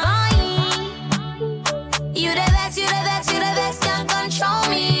 no, no. Boy, you the vex, you the vex, you the vex, can't control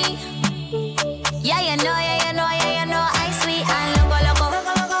me. Yeah, you know, yeah, you know, yeah, you know. I sweet and loco, loco,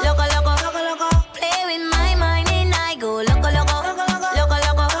 loco, loco, loco, loco. Play with my mind and I go loco, loco, loco, loco,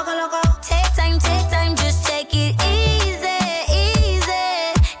 loco, loco. Take time, just take it easy, easy.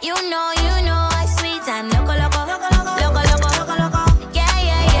 You know, I sweet and loco, loco, loco, loco, loco, loco, loco. Yeah,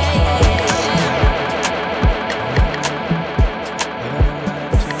 yeah, yeah, yeah, yeah.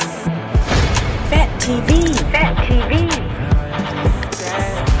 Fat TV, Fat TV.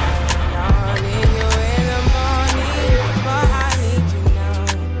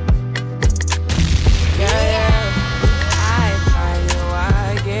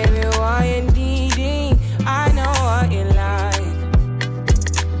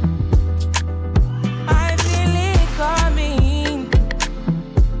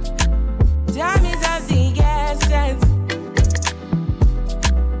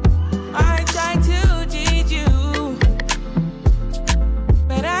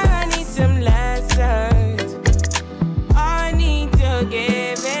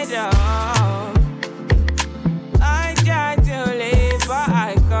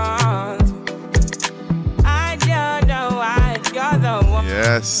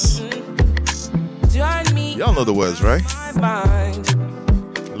 Yes. Y'all know the words, right?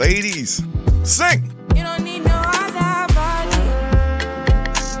 Ladies, sing. You don't need no other body.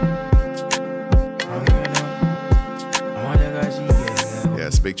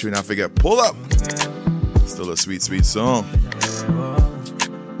 Yes, big tune. I forget. Pull up. Still a sweet, sweet song.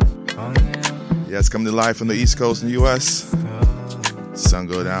 Yes, coming to live from the East Coast in the U.S. Sun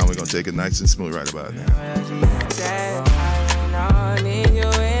go down. We're gonna take it nice and smooth right about now.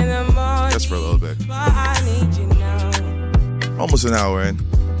 Just for a little bit. Almost an hour in.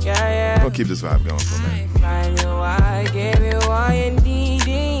 We'll keep this vibe going for a minute. I gave you all you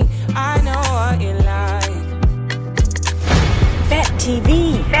need. I know what you like. Fat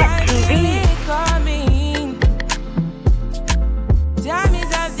TV, Fat TV. Time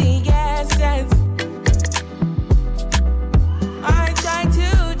is of the essence. I try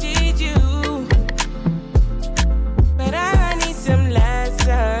to teach you, but I need some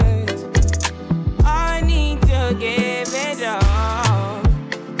lessons. I need to give it all.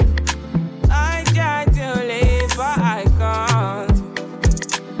 I try to live, but I can't.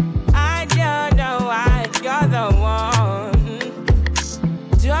 I don't know why you're the one.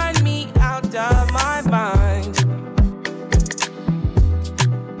 Turn me out of my mind.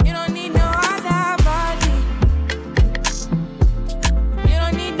 You don't need no other body. You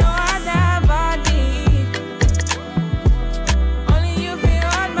don't need no other body. Only you feel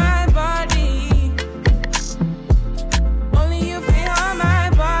on my body. Only you feel on my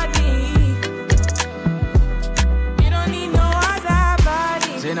body. You don't need no other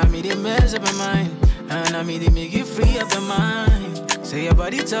body. Say now me they mess up my mind, and now me they make you free up your mind. Say your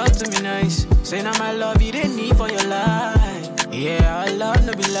body talk to me nice. Say now my love you didn't need for your life. Yeah, our love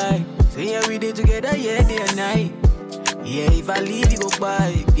no be like. Say yeah we did together, yeah day and night. Yeah, if I leave you go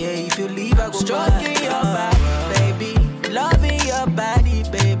by. Yeah, if you leave I go stroking by. Your body, baby. Loving your body,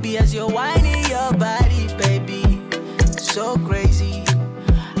 baby. As you're whining your body, baby. So crazy.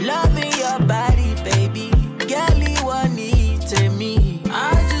 Loving your body, baby. Girl, you want need to me.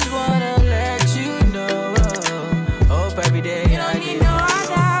 I just wanna let you know. Hope every day You don't need no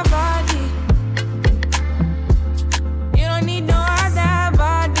other body. You don't need no other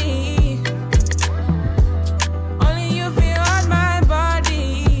body. Only you feel on my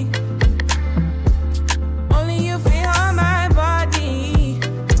body. Only you feel on my body.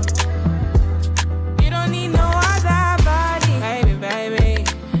 You don't need no other body. Baby, baby,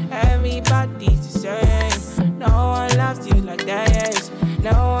 everybody's the same. No one loves you like that.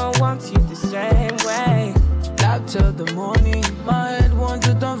 No one wants you the same way. Locked till the morning. My head wants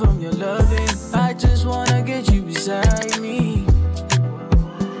to turn from your loving. I just wanna get you beside me.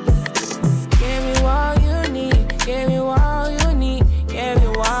 Give me all you need. Give me all you need. Give me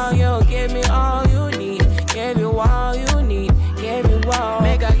all you. Give me all you need. Give me all you need. Give me all.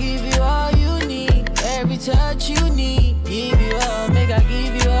 Make I give you all you need. Every touch you need. Give you all. Make I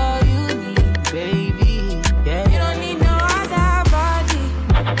give you all you need, baby. Yeah. You don't need no other body.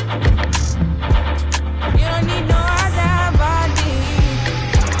 You don't need no other body.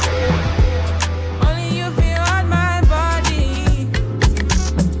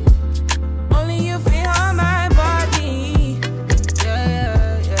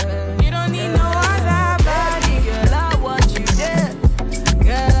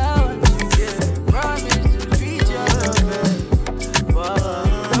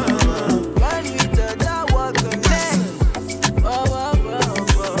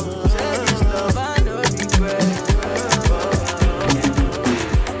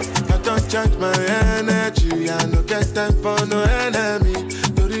 time for no enemy.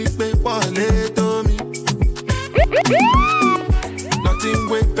 Tori pe wale to me. Nothing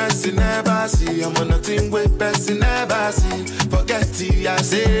with person never see. I'm on nothing with person never see. Forget it, I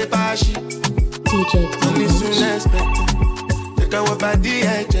say bashi. DJ Only soon expected. Take our body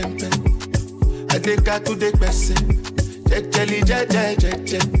and jump. I take her to the person. Jelly, jelly.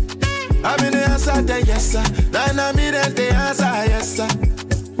 I'm in the answer, then yes sir. Then I'm in the answer, yes sir.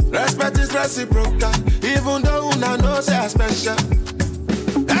 Respect is reciprocal, even though una know say I special.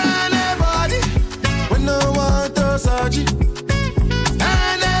 Anybody, we no want to surgery.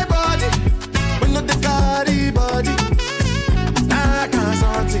 Anybody, we no the carry body. I can't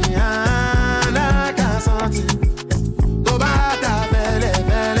something, I can't something. Go back to fele,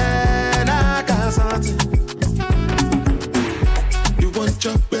 I can't something. You want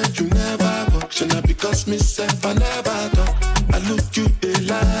your bed, you never walk. Should not because myself, I never talk. I look you, they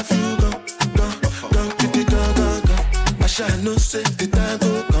laugh, you go, I shall no say the time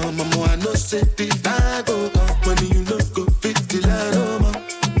go come, mama, I no say the time go come. When you no go fit the line,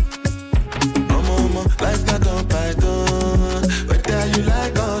 mama, life not on python. Whether you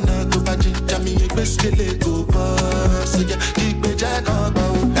like or not, go back to me, you best get it go pass. So yeah, keep me jack on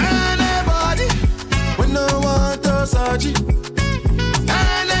bow. Anybody, we no want to surgery.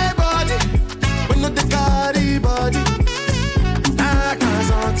 Anybody, we no the carry body. I can't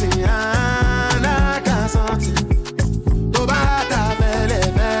something, I can't something. Go back to fele,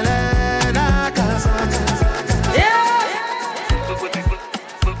 I can't something.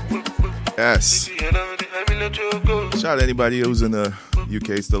 Yes. Shout out to anybody who's in the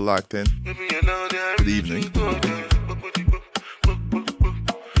UK still locked in. Good evening.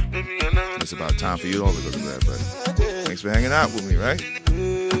 It's about time for you all to go to bed, but thanks for hanging out with me, right?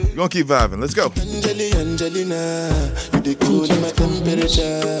 We're gonna keep vibing. Let's go. Angelina, you the cool in my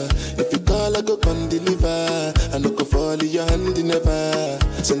temperature. If you call, I go come deliver. I no go fall in your hand never.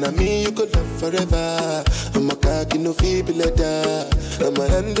 So now me you could love forever. I'm a cocky no feeble letter. I'm a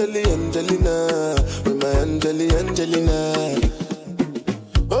Angelina, with my Angelina.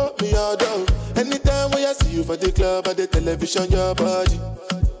 Oh me all down. Anytime when I see you for the club or the television, your body.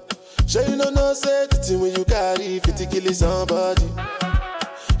 Sure you know say the thing when you carry 50 kill somebody.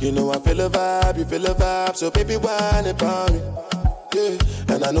 You know I feel a vibe, you feel a vibe, so baby whine about me. Yeah,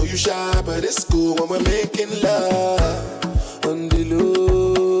 and I know you shy, but it's cool when we're making love. On the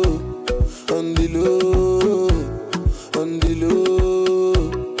low, on the low, on the low,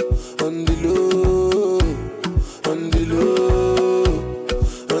 on the low, on the low,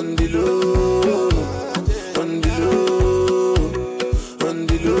 on the low, on the low, on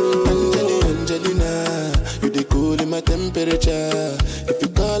the low. Angelina, you the cool in my temperature. If you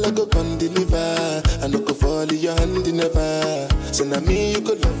call, I go come deliver. I no go fall in your hand never. So now me you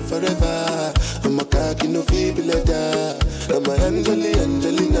could love forever. I'm a cocky no feeble letter. I'm a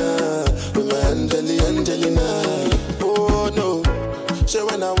Angelina, with my Angelina. Oh no, so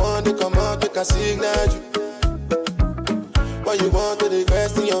when I want to come out, make a signal you. Why you want to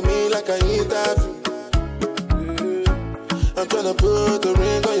request in your me like I interview? I'm tryna put a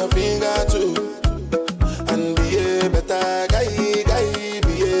ring on your finger too. And be a better guy.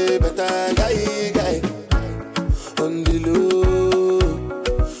 Be a better guy. On the low,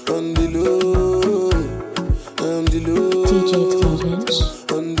 on the low, on the low. DJ Cleavage.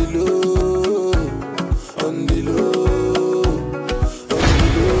 On the low, on the low,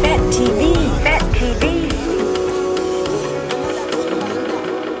 on the low.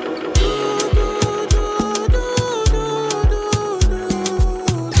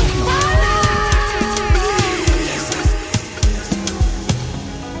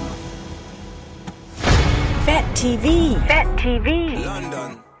 Fat TV. Fat TV.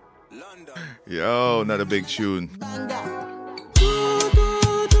 London. Yo, another big tune.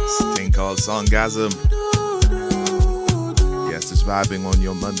 This thing called Songgasm. Yes, it's vibing on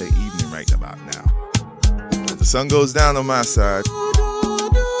your Monday evening right about now. As the sun goes down on my side,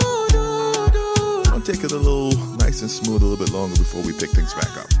 I'll take it a little nice and smooth a little bit longer before we pick things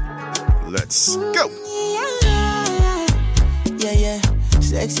back up. Let's go. Yeah.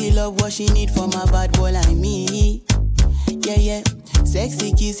 Sexy love, what she need from a bad boy like me. Yeah.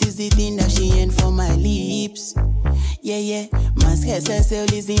 Sexy kiss is the thing that she ain't for my lips. Yeah. Mask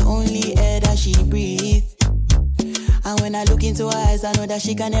herself is the only air that she breathes. And when I look into her eyes, I know that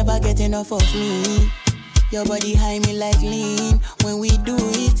she can never get enough of me. Your body high me like lean. When we do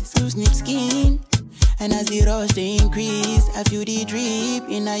it, snip skin. And as the rush they increase, I feel the drip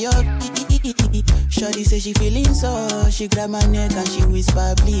in her your. Shorty say she feeling so. She grab my neck and she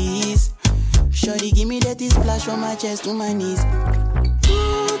whisper please. Shorty give me that splash from my chest to my knees.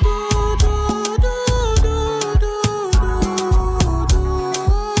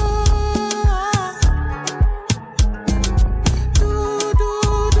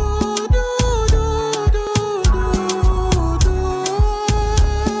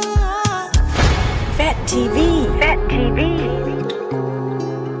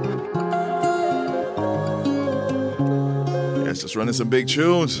 Just running some big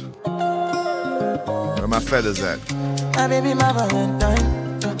tunes. Where my feathers at? My baby, my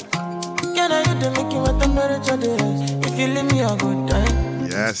Valentine. Can I hit the Mickey with the temperature is? If you leave me a good time.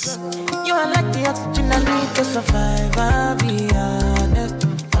 Yes. You are like the oxygen I need to survive. I'll be honest.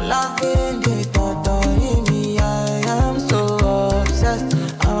 Loving the thought of me, I am so obsessed.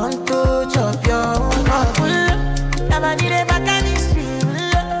 I want to chop your heart. Never need a back and it's real.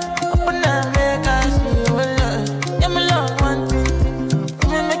 Open up, make us feel. Yeah, my love, one thing.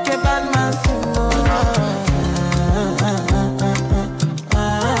 We make a bad man sing.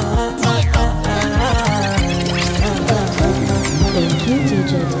 Thank you,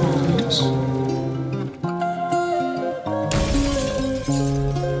 DJ Savage.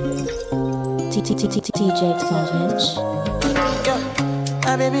 DJ Savage. Yeah,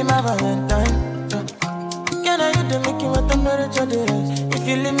 my baby, my Valentine. Can I hit the Mickey with the temperature is? If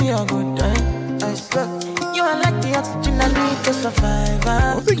you leave me a good time, I swear. You are like the oxygen I need to survive. I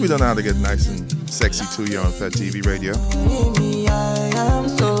don't think we don't know how to get nice and sexy too here on Fat TV Radio.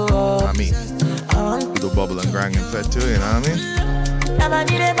 I mean, we do bubble and grind and fat too, you know what I mean?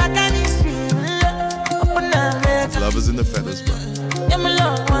 Lovers in the feathers, bro.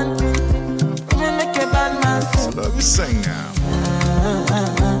 So let me sing now.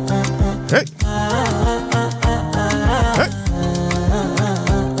 Hey! Hey!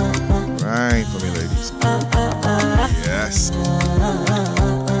 Right for me, ladies. Yes.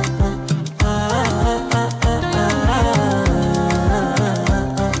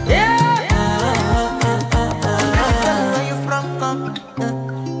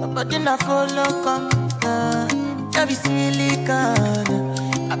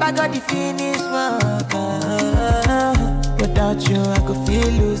 I got the finish work. Without you, I could feel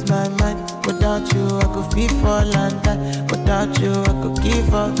lose my mind. Without you, I could feel fall and die. Without you, I could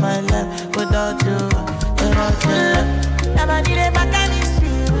give up my life. Without you, never need a back and it's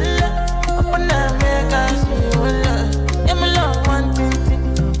real. Open up, make us feel. Yeah, my love, one thing.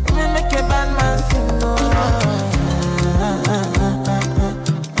 We make a bad man sing.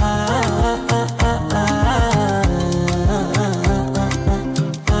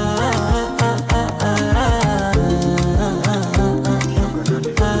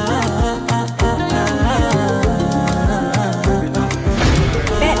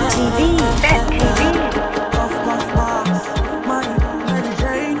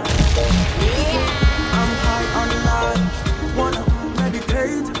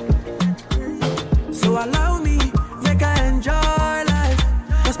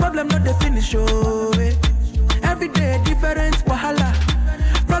 Every day different wahala.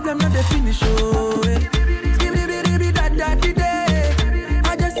 Problem not the finish.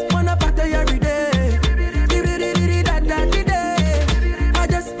 I just wanna party every day. I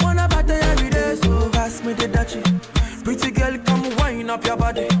just wanna party every day. So pass me the Dutchie. Pretty girl, come wind up your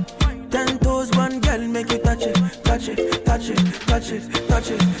body. 10 toes, one girl, make it touch it, touch it, touch it, touch it, touch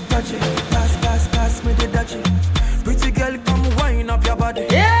it, touch it. Pass me the Dutchie. Pretty girl, come wind up your body.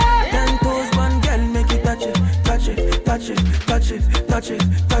 Yeah. 10 toes, one girl, make it touch it, touch it, touch it, touch it, touch it,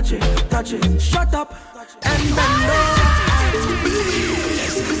 touch it, touch it. Shut up and bend over.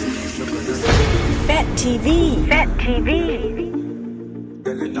 Fat TV, Fat TV.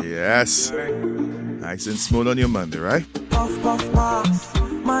 Yes. Nice and smooth on your Monday, right? Puff, puff, pass,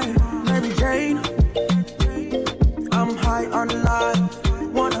 my Mary Jane. I'm high on life,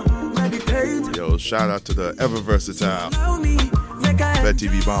 wanna meditate. Yo, shout out to the ever versatile Fat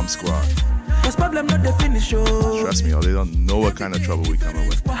TV Bomb Squad. Problem not the finish. Trust me, they don't know what kind of trouble we coming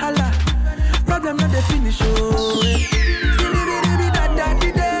with. Problem not the finish.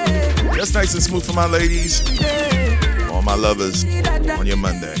 Just nice and smooth for my ladies, all my lovers on your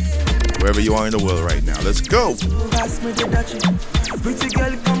Monday, wherever you are in the world right now. Let's go. Pretty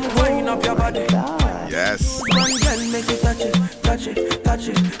girl, come wind up your body. Yes. One girl, make it touch it, touch it, touch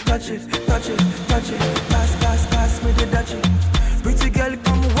it, touch it, touch it, touch it. Pass me the Dutchie. Pretty girl,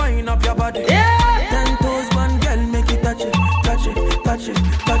 come wind up your body. Yeah. 10 toes, one girl, make it touch it, touch it, touch it,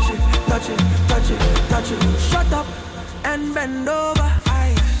 touch it, touch it, touch it, touch it. Shut up and bend over.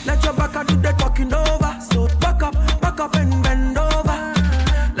 Aye. Let your back do the talking over. So back up and bend over.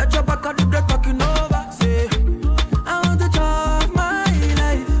 Let your back do the talking over. Say, I want to chop my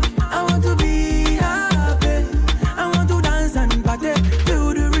life. I want to be happy. I want to dance and party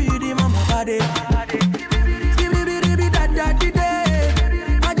to the rhythm of my body.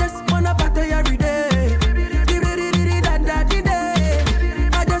 I just wanna party every day.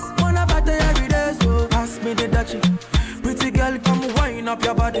 I just wanna party every day. So pass me the Dutchie. Pretty girl, come wind up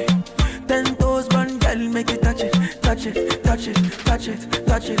your body. 10 toes, one girl, make it touch it, touch it, touch it, touch it,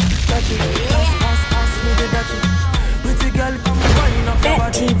 touch it, touch it. Pass me the Dutchie. Pretty girl, come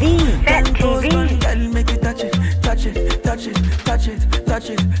TV. Fat TV. Girl, make you touch it, touch it, touch it, touch it, touch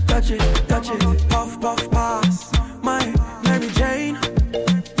it, touch it, touch it. Puff, puff, pass. My Mary Jane.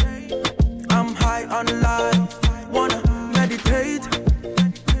 I'm high on life, wanna meditate.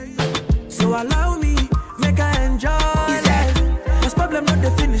 So allow me, make I enjoy life. Cause problem not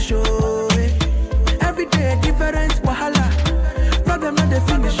the finish, oh. Every day different wahala. Problem not the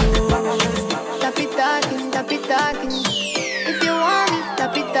finish, oh. Tap it talking, tap it talking. If you want me,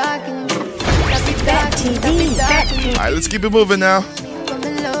 tap it talking. Tap it talking, tap it talking. Alright, let's keep it moving now. Come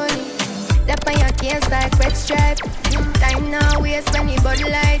lonely. Tap on your case like red stripe. Time now, waste when you body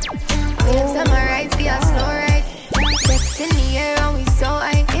light. Waves summarize via slow ride. Sex in the air and we so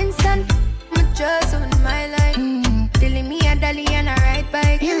high. Instant, I'm just on my life. Telling me a dolly and a ride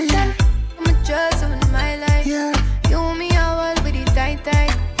bike. Instant, I'm just on my life. You me a wall with it tight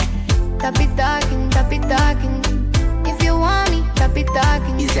tight. Tap it talking, tap it talking. If you want me, tap it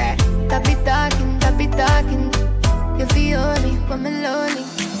talking. Tap it talking, tap it talking. You feel me when I'm lonely.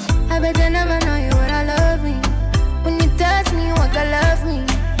 I bet I never know you would I love me. When you touch me, you want to love me.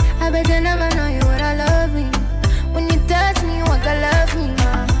 I bet I never know you would I love me. When you touch me, you want to love me.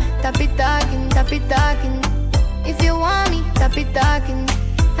 Tap it talking, tap it talking. If you want me, tap it talking.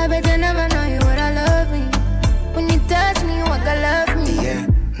 I bet I never know you would I love me. When you touch me, you want to love me. Yeah,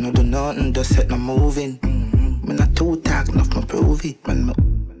 no do nothing, just set no moving. Me not too talk, enough me prove it. When me,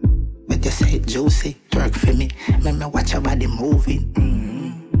 but you say it juicy, work for me. Make me watch your body moving.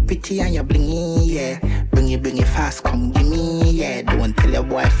 Pretty and you blingy, yeah. Bring it fast, come give me, yeah. Don't tell your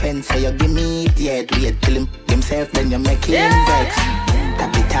boyfriend, say you give me it, yeah. Do you tell him himself, then you make him vex.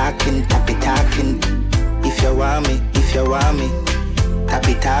 Tap it talking, tap it talking. If you want me, if you want me. Tap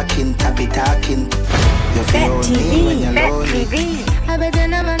it talking, tap it talking. You feel me when you're lonely. I bet I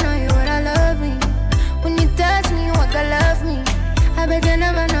never know you would I love me. When you touch me, you want to love me. I bet I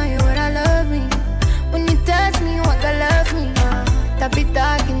never know you would I love me. When you touch me, you want to love me. Tap it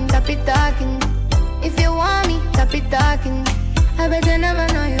talking, tap it talking. If you want me, tap it talking. I bet I never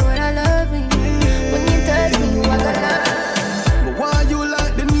know you would I love me. When you touch me, you want to love me. But why you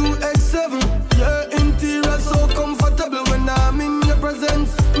like the new X7? Your interior so comfortable when I'm in your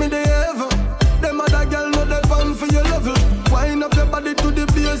presence. Me they ever. Them other girl know they pan for your level. Wind up your body to the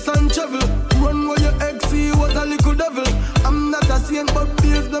bass and travel. Run where your ex he was a little devil. I'm not a saint but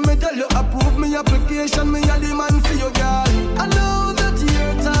please let me tell you. Approve me application, me a the man for your girl. I know that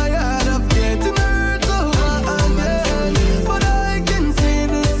you're tired of getting hurt so yeah. But I can say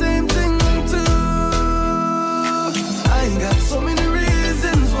the same thing too. I got so many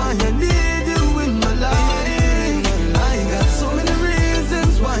reasons why I need you in my life. I got so many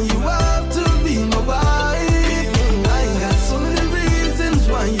reasons why you have to be my wife. I got so many reasons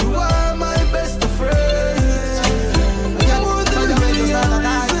why you are my best friend. More than a reason.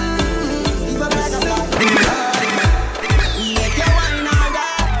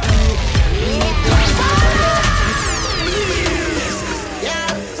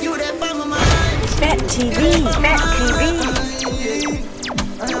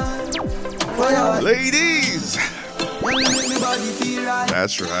 Ladies,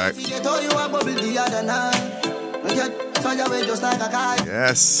 that's right.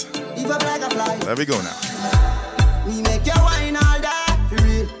 Yes. There we go now.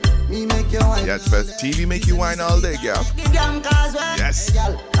 Yeah, TV make you wine all day, girl. Yes.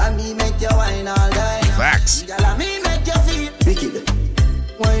 Facts.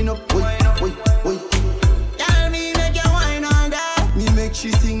 Wine up, wait. Girl, me make you wine all day. Me make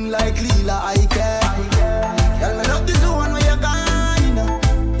she sing like Lila, I care. Girl, me love this one where you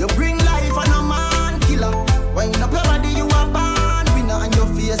gone. You bring life and a man killer. Wine up your body, you a born winner. And your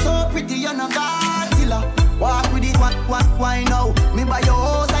face so pretty, you're not Godzilla. Walk with it, why now? Me buy your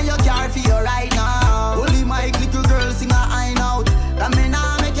house and your car for you right now. Holy Mike, little girl, sing a high note. That me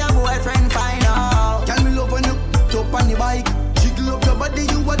now make your boyfriend find out. Can me love when you top on the bike. Up your body,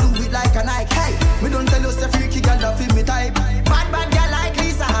 you a do it like a Nike. Hey, me don't tell you say freaky girl that feel me type. Bad girl like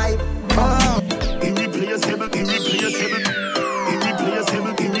Lisa Hype. Irreplaceable.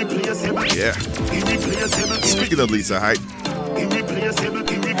 Yeah. Speaking of Lisa Hype,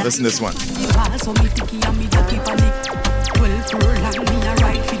 listen to this one.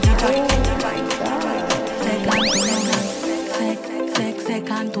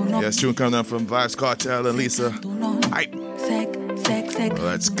 Yes, tune coming up from Vybz Kartel and Lisa Hype.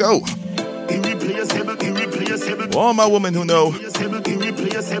 Let's go. All my women who know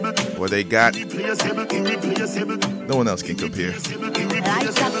what they got, no one else can compare.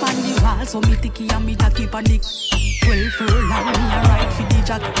 Lights up on the wall, so me ticky and me tacky panic. 12 furlong, me a ride for the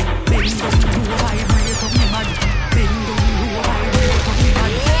jack. Bend down low, vibrate up me body. Bend down low, vibrate up me body.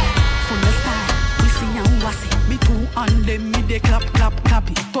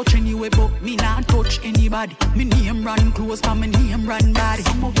 happy. Touch anyway, but me not touch anybody. Me name run close, but me name run body.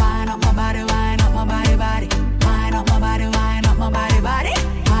 So me wind up my body, wind up my body, body. Wind up my body, wind up my body, body.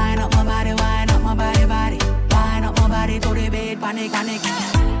 Wind up my body, wind up my body, body. Wind up my body to the bed, panic, panic.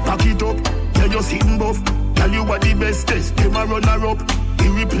 Back it up, yeah, you're sitting buff. Tell you what the best test, them a runner up.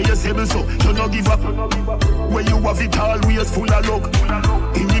 Irreplaceable, so you no give up. When you have it always full of luck.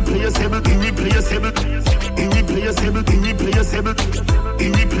 Irreplaceable, irreplaceable, irreplaceable, irreplaceable,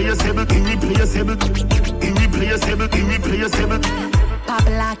 irreplaceable, irreplaceable, irreplaceable, irreplaceable. Pop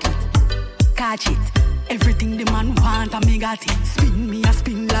lock it, catch it. Everything the man want, and me got it. Spin me a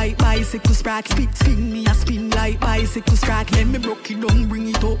spin like bicycle sprack. Spin me a spin like bicycle sprack. Let me broke it down, bring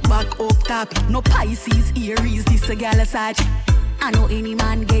it up, back up, tap it. No Pisces, Aries, this a gal a Sag. I know any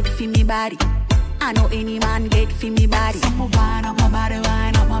man get for me body. I know any man get for me body. So me wind up my body,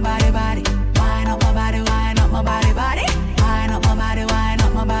 wind up my body, body. Wind up my body, wind up my body, body. Wind up my body, wind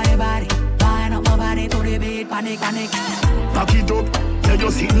up my body, body. Wind up my body to the bed, panic, panic. Back it up, yeah,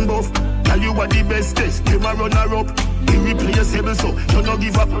 you're sitting buff. Tell you what the best test, them a runner up. Irreplaceable, so you no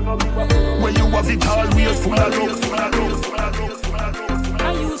give up. When you have it always full of luck, full of luck, full of luck, full of luck. I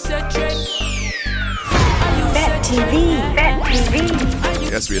use a trick. Fat TV, Fat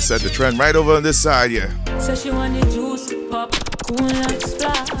TV. Yes, we have set the trend right over on this side, yeah. So she want the juice, pop, cool and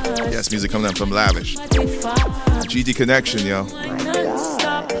splash. Yes, music coming in from Lavish. GT Connection, yo.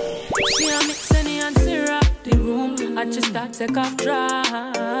 Non-stop. She a mix any and syrup. The room, I just start take off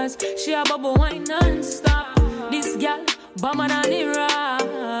dress. She a bubble wine non-stop. This gal, bomber than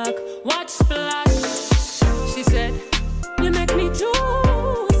Iraq. Watch splash. She said, you make me juice.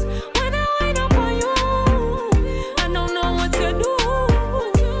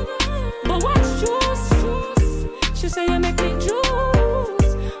 Say you make me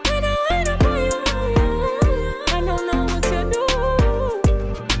juice when I wind up on you. I don't know what to do,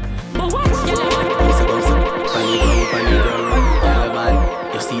 but what you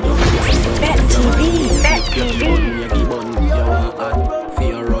Fat TV.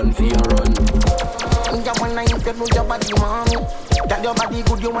 Fear run. You wanna interview your body, mommy. Tell your body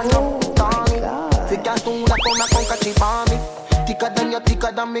good, you want no Tommy. Think I stone that come catch it for me.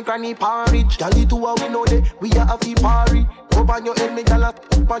 Thicker than me granny porridge. Girl, it too we know that we are a fee party. Up on your head, me girl,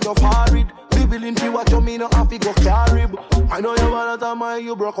 up on your forehead. Be willing to watch you, me no have to go carry. I know you want to time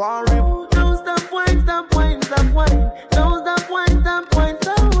you broke one rib. Don't stop wine, stop wine, stop wine. Don't stop wine, stop wine,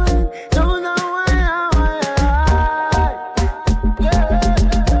 stop wine. Don't know why.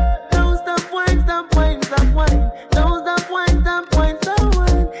 Don't stop wine, stop wine, stop wine. Don't stop wine, stop wine, stop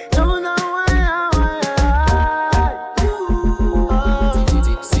wine. Don't know why.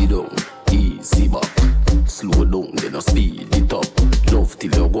 Slow down, then I speed it up. Love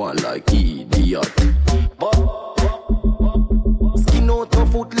till you go on like idiot. Skin out your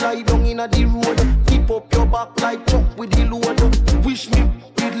foot, lie down in the road. Keep up your back like chuck with the load. Wish me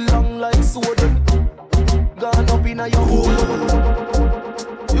with long like soda. Gone up in your hole.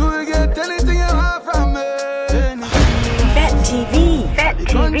 You will get anything you want from me. Fat TV, Fat TV.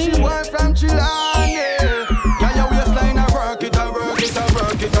 Country boy from Chilane. Can your waistline a work it, a work it, a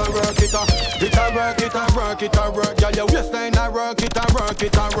work it, a work it, a. It a work, it a work, it a work. Girl, your waistline a work, it a work,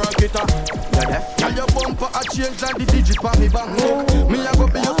 it a work, it a. Girl, your bumper a change like the digit for me Bangkok. Me a go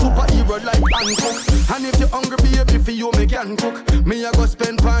be a superhero like Hancock. And if you hungry, baby, for you me can cook. Me a go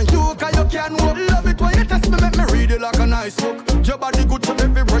spend pan you, 'cause you can walk. Love it when you test me, make me read it like a nice book. Your body good so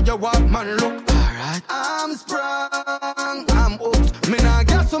everywhere you walk, man, look. Alright, I'm sprung, I'm hooked. Me nah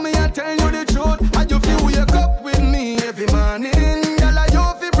guess so me a tell you the truth. And you feel wake up with me every morning. Girl, you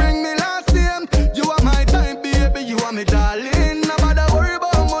fi bring me last. You are my time, baby, you are me darling. No matter worry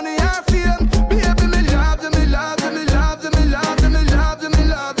about money or fame. Baby, me love you, me love you, me love you, me love you, me love you, me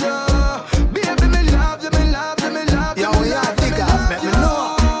love you. Baby, me love you, me love you, me love you. Yo, we are thick off, let me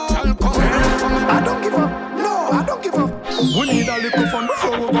know. I don't give up, no, I don't give up. We need a little fun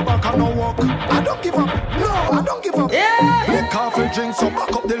before we go back and walk. I don't give up, no, I don't give up. Yeah. Make coffee, drink, so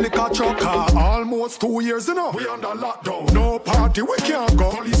back up the liquor truck. Almost 2 years, you know. We under lockdown. No party, we can't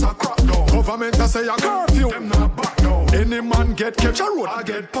go. Police are crack down. Government I say a curfew. Them not back down. Any man get catch a road, I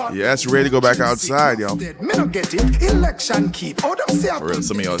get pot. Yes, ready to go back outside, yo. Me don't get it. Election keep. Oh, them say for real,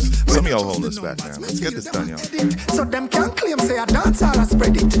 some of y'all hold this back, man. Let's get this done, yo. So them can't claim say a dance all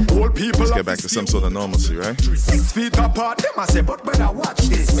spread it. All people. Let's get back to some sort of normalcy, right? 6 feet apart, them I say, but better watch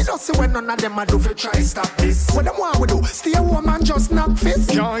this. Me don't see when none of them I do for try stop this. What them want we do? Stay home and just knock fist.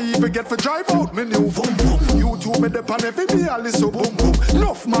 Can't even get for drive out. Me new boom boom. You two me depend every day I listen boom boom.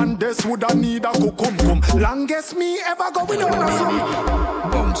 Enough man this woulda need a cum. Longest me ever go with no song.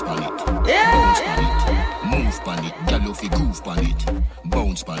 Bounce on it. Yeah. Bounce on it. Move on it. Girl, you fi groove pan it,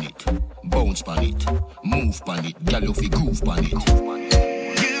 bounce pan it, bounce pan it, move pan it, girl you fi groove pan it.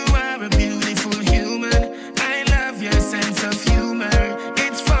 You are a beautiful human. I love your sense of humor.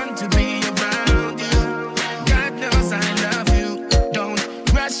 It's fun to be around you. God knows I love you.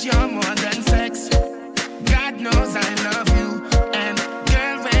 Don't rush, you're more than sex. God knows I love you. And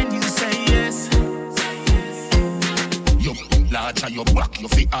girl, when you say yes, You large and your back you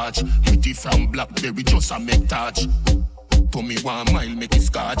fi arch. Pretty from Blackberry just a make touch. To me 1 mile make it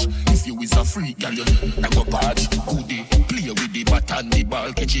scotch. If you is a freak, girl, you like a patch. Goodie, play with the bat and the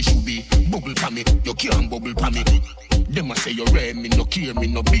ball, catch it should be. Bubble pa me, you can't bubble pa me. Them a say you rare, me no care, me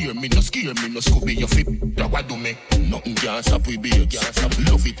no beer, me no scare, me no scooby, you fit. That what do me? Nothing can stop we be.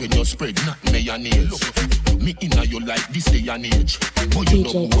 Love it when you spread, not mayonnaise. Me inna you like this day and age. But you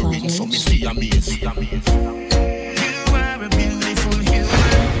no boring, so me stay amazed. you are a beautiful human.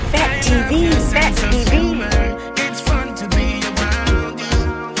 Fat TV, Fat TV. It's fun to be around you.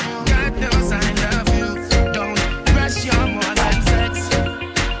 God knows I love you. Don't rush, you're more than sex.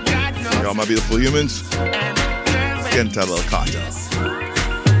 God knows. Y'all, my beautiful humans. Get into a little Cartel.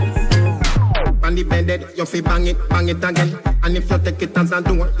 On the bed, you fi bang it again. And if you take it as a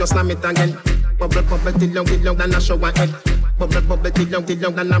door, you slam it again. Bubble, bubble, till long, than a shower head. Bubble, bubble, till long,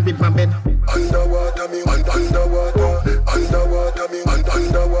 than a river bed. Underwater me, underwater, underwater me,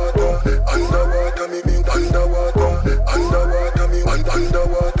 underwater, underwater me, underwater, underwater me,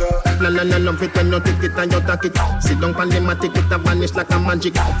 underwater. No, love it when you take it and you take it. Sit down pan the matic, it a vanish like a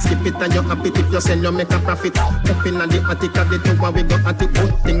magic. Skip it and you happy if you sell, you make a profit. Up in the attic, at the tower we go at it.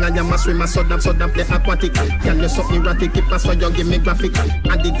 Good thing I am a swimmer, so damn play aquatic. Girl, you so erratic, if I saw you give me graphic.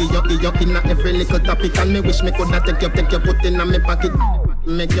 And dig you in a every little topic. And me wish me coulda take you, put in a me pocket.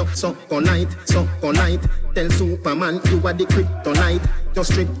 Make you so night. Tell Superman you are the kryptonite.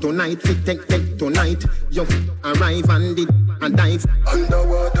 Just strip tonight, fit take tonight. You arrive and did and dive.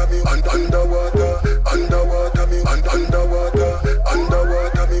 Underwater me, underwater, underwater me, underwater,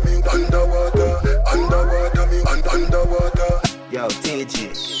 underwater me, underwater, underwater me, underwater. Yo, TG.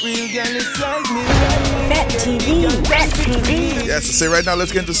 Real girl inside me. Fat TV, Fat TV. Yes, I say right now,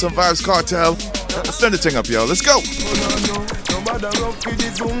 let's get into some vibes, Cartel. Let's turn the thing up, yo. Let's go.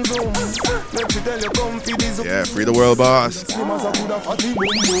 Yeah, free the world, boss.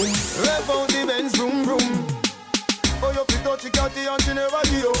 Oh, you fit touch the catty and she never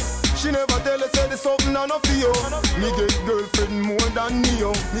give you. She never tell us say there's something I no feel. Me get girlfriend more than me,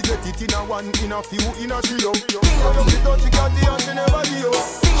 yo. Me get it in a one, in a few, in a trio. Oh, you fit touch the catty and she never give you.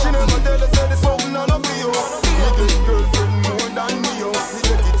 She never tell us say there's something I no feel. Me get girlfriend more than me, yo. Me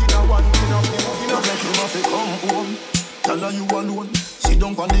get it in a one, in a few, in a trio. You must come home. Tell her you alone. Sit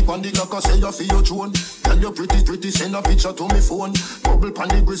down on the clock, say you feel your throne. Tell you pretty, send a picture to me phone. Bubble pan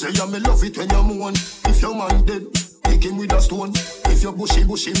the grizzly, yeah, me love it when you moan. If your man dead, pick him with a stone. If you're bushy,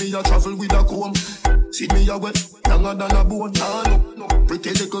 me a travel with a comb. See me a wet, longer than a bone. Nah, no,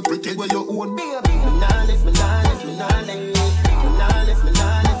 pretty little pretty where you own. Me nah live.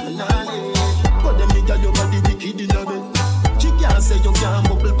 But them nigga your body wicked in a bed. She can't say you can't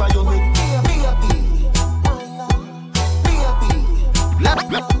bubble by your head.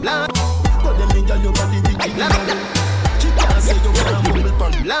 But them nigga your body wicked in a bed. She can't say you can't bubble by.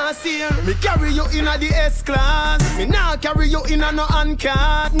 Last year, me carry you in a the S-class. Me now carry you in a no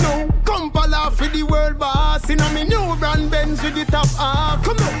hand-card. No, come pala for the world boss. In a me new brand Benz with the top half.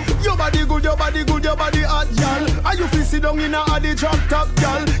 Come on, your body good, your body hot, gal. Are you feel sit down in a the drop top,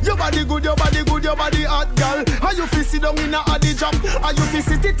 gal? Your body good, your body hot, gal. Are you feel sit down in a the drop? Are you feel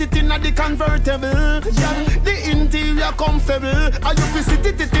sit it in a the convertible, gal? The interior comfortable. Are you feel sit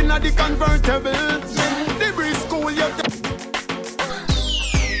it in a the convertible? The breeze cool, you.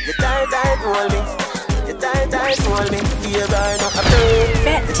 You tight, hold me. You tight, hold me. You burn up a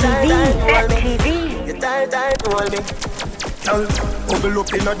Fat TV, Fat TV. You tight, hold me. Girl, bubble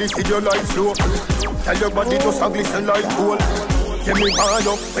up in a the video like slow. Tell your body just a glisten like gold. Get me high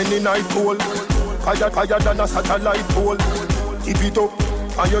up when the night cold. Higher than a satellite pole. Keep it up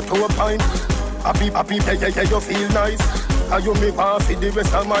on your toe pine. Happy, yeah, you feel nice. And you me want for the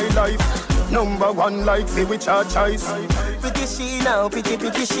rest of my life. Number one like for which I choice. Pretty she now, pretty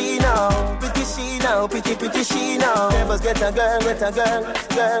she now. Pretty she now, pretty she now. Never get a girl.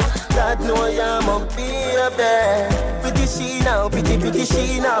 God know I'm up baby. Pretty she now, pretty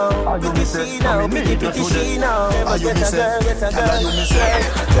she now. Pretty she now, pretty she now. Never get a girl.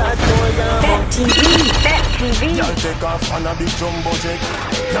 God know I'm up. Fat TV. Y'all take off on a big jumbo jet.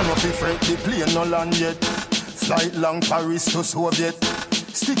 Y'all not be afraid the plane no land yet. Flight long Paris to Soviet.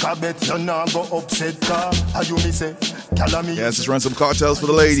 Stick a bet you nah go upset car. How you me say? Yes, let's run some cartels for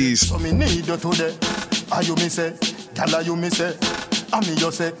the ladies. So me need you today. How you me say? Tell you me say, and me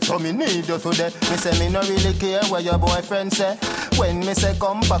you say, so me need you today. Me say me no really care what your boyfriend say. When me say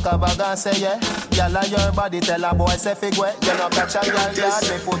come pack a bag and say yeah, gyal your body tell a boy say figure. You no catch a gyal yard,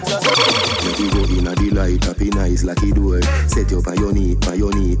 me put your. Let you go inna the light, happy nice lucky door. Set you by your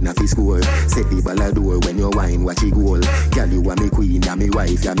need, na fi score. Set the ball a door when you wine, watch it goal. Gyal you a me queen, a me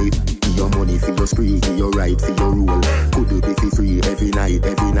wife, a me. Your money for your spree, give your right for your rule. Could you be for free every night,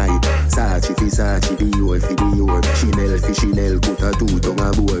 every night? Sachi fi Sachi, Dior fi Dior. Chanel fi Chanel, put a tooth on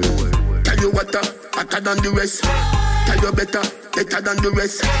a board. Tell you what, hotter than the rest. Tell you better than the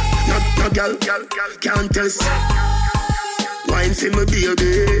rest. No girl can't test. Wine for me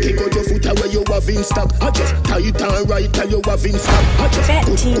baby. Kick out your foot away you have in stock. I just tight and right, tell you have in stock. I just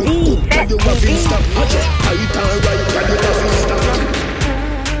good, tell you have in stock. I just tight and right, tell you have in stock.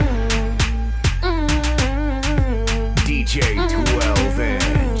 DJ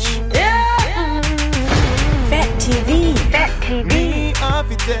 12-inch. Fat TV. Me have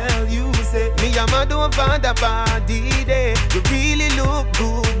to tell you, say, me I'm a don't find a body day. You really look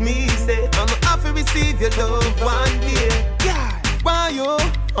good, me say. I'm have to receive your love one day. Yeah, why you?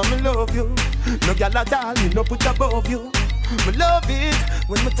 I'm love you. No girl at all, me no put above you. Me love it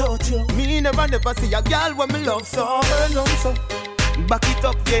when me touch you. Me never see a girl when me love so. Burn on so, back it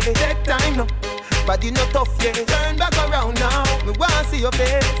up, yeah. Take time now. Body no tough, yeah. Turn back around now. Me wanna see your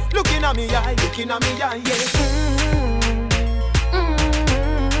face. Looking at me eye, yeah.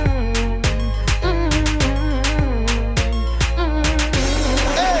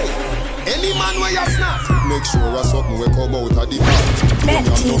 Hey, any man where you snap. Make sure I something we come out of the back. Fat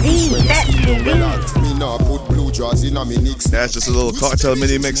TV. Me nah put blue jaws in a me nicks. That's just a little cartel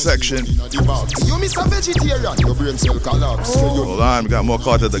mini mix section. You miss a vegetarian, your brain cell collapse. Hold on, we got more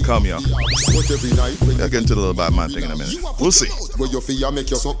cartel to come here. But every night when I'll get into the little bad man thing in a minute. We'll see. Where your fear make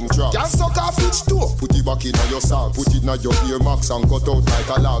you something trap. Can't suck off each toe. Put it back in your sock. Put it in your ear max and cut out like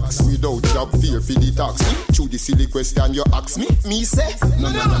a lax. Without job fear for the tax. Through the silly question you ask me. Me say no.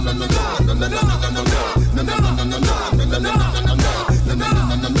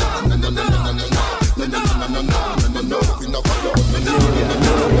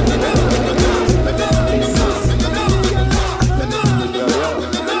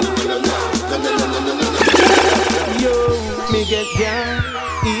 Me get down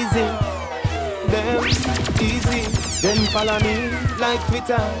easy, them easy. Them follow me like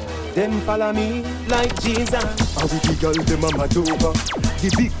Twitter. Them follow me like Jesus. How we the girl them a mad over. The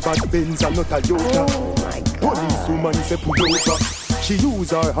big bad Benz are not a Toyota. Oh my God. Police woman say pull over. She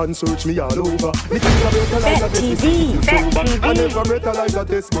use her hand search me all over. Me think I Fat TV. I never metalize a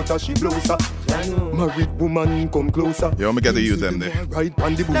test but she blows her. Married woman come closer. Yo, I'm gonna get to you them there. Right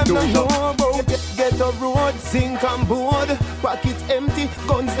on the Them don't know bulldozer. about get a road, sink and board. Pocket empty,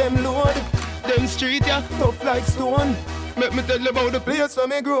 guns them load. Them street yeah, tough like stone. Make me tell you about the place where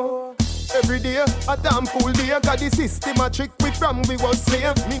me grow. Every day, a damn full day. Cause the system a trick we from we was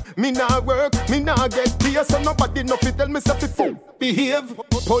slave. Me nah work, me nah get pay. So nobody no fit tell me say fi behave.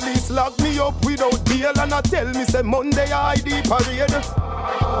 Police lock me up without bail. And I tell me say Monday ID parade.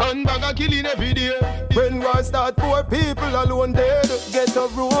 And bag a killing every day. When war start, poor people alone dead. Get a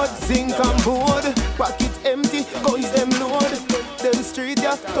road, sink and board. Pocket empty, guns them load. Them street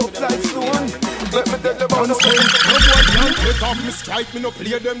yeah, tough like stone. Let me tell you about the stone. No boy can't take off me strike. Me no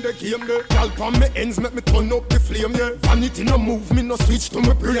play them the game there. Y'all on me ends make me turn up the flame yeah. Vanity no move me no switch to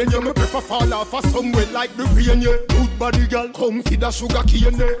my brain yeah. Me prefer fall off a somewhere like the rain yeah. Good body girl come feed a sugar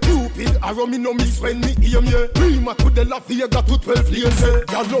cane yeah. Stupid arrow me no miss when me aim yeah. Prima to the La Vega to 12 lanes yeah.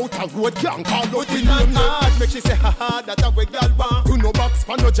 Y'all out a road can't call out the name yeah. Make she say ha ha that a way y'all want. Do no box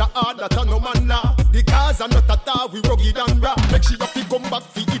pan no jahad that a no man law. The cars are not a tar we rugged and raw. Make she have to come back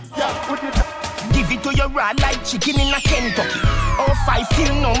for it yeah. Give it to your raw like chicken in a Kentucky. Oh, 5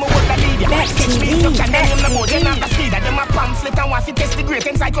 till no more what I need ya. Catch me if you can name the board. Then I'm the speeder. Them a pamphlet and want to test the great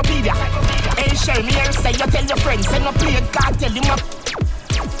encyclopedia. Hey, share me and say you tell your friends. Say no play cartel him up.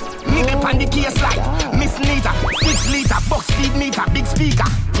 Me dip on the case like Miss Nita. 6 liter, box speed meter, big speaker.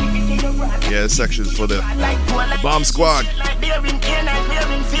 Yeah, sections for the Bomb Squad.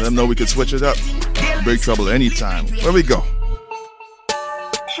 Let them know we could switch it up. Big trouble anytime. Where we go?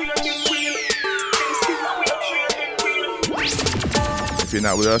 If you're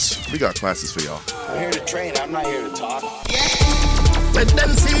not with us, we got classes for y'all. I'm here to train, I'm not here to talk. When them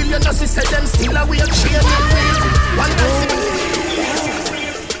feel you know, say them still a weird training wheel. One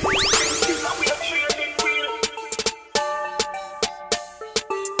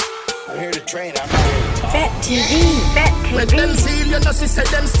I'm here to train, I'm not here to talk. Fat TV. When them feel you know, say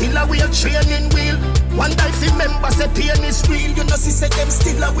them still a weird training wheel. One time remember say pain is real. You know, say them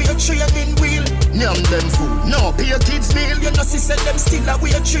still a weird training wheel. Name them food. No, pay kids meal. You know, see, said them still a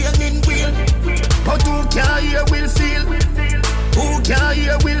way training wheel. But who can hear will feel? Who can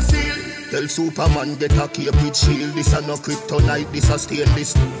hear will feel? Tell Superman get a cape with shield. This a no kryptonite, this a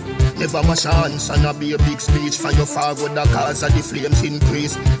stainless. Never mash hands and a be a big speech. For your forward the cause of the flames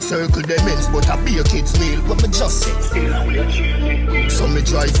increase. Circle them ends but a be a kid's meal. What me just say? So me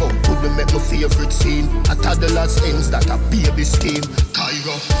drive out to me make my favorite scene. A toddler's ends that a baby scheme.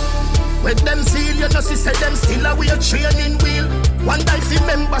 Cairo. When them feel, you know, see, say them still a way training wheel. One day, if you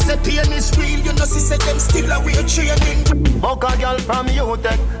remember, say pain is real. You know, see, say them still a way training. Buck a girl from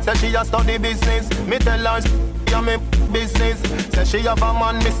UTech, say she a study business. Me tell her, yeah, me business. Say she have a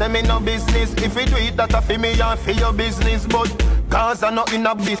man, me say me no business. If you do it, that a fi me and fi your business. But cause I not in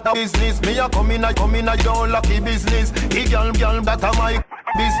a business. Me a come in a your lucky business. He girl, that a my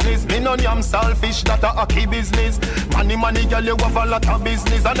business. Me no am selfish, that a key business. Money, girl, you have a lot of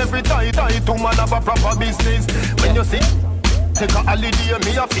business. And every time, two man have a proper business. When you see, take a holiday,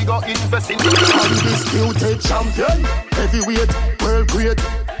 me a figure invest in. Undisputed champion, heavyweight, world great.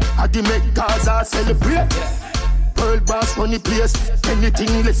 I the make Gaza celebrate. World boss money place,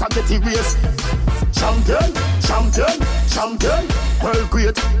 anything less I get erased. Champion, world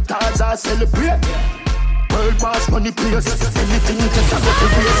great. Gaza celebrate. World boss money place, anything less I get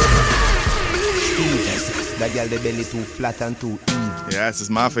erased. That girl the belly too flat and too evil. Yeah, this is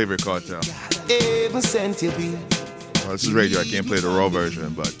my favorite cartel. Even sent you be. Well, this is radio, I can't play the raw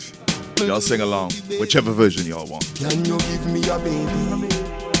version, but y'all sing along, whichever version y'all want. Can you give me a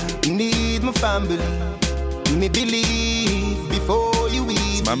baby? Need my family. Me believe before you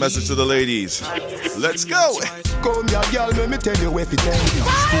eat. It's my message to the ladies. Let's go. Come here, girl, let me tell you if it ends.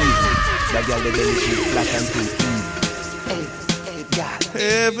 That girl the belly too flat and too evil. Hey, God.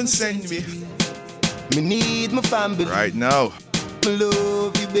 Heaven send me. Me need my family. Right now. I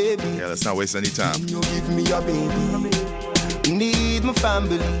love you, baby. Yeah, let's not waste any time. You give me a baby. Need my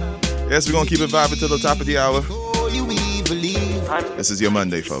family. Yes, we're gonna keep it vibing till the top of the hour. You evil leave. This is your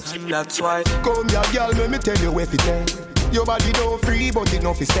Monday, folks. That's why. Come here, girl, let me tell you if it ends. Your body don't free, but it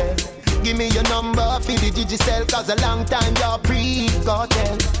no fi sell. Give me your number for the Digicel, cause a long time you're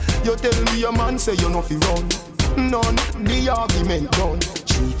pre-cartel. You tell me your man say you no fi run. None, the argument done.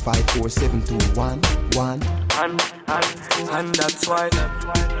 3, 5, 4, 7, 2, 1, 1. And that's why.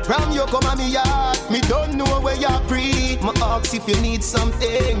 From you come on me yard, me don't know where you're free. Me ask if you need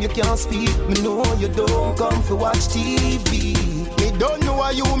something, you can't speak. Me know you don't come for watch TV. Me don't know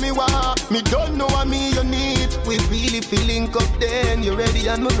what you me want, me don't know what me you need. We really feeling up then, you ready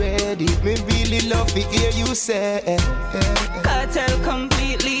and me ready. Me really love to hear you say Cartel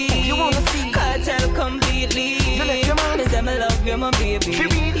completely. You wanna see? Cartel completely. You left your man. Me say me love you, my baby.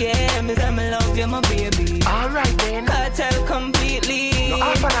 Yeah, me say me love you, my baby. Alright then. Cartel completely.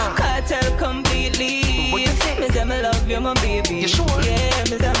 No, cartel completely. What you say? Me say me love you, my baby. You sure? Yeah,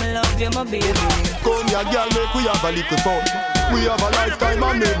 me say me love you, my baby. Come here, girl, make we have a little fun. We have a lifetime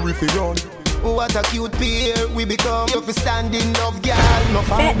and memory for run. What a cute pair we become. You fi stand in love, girl, no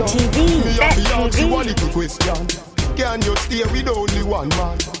Fat fun. TV, Me Fat have to ask you a TV. little question. Can you stay with only one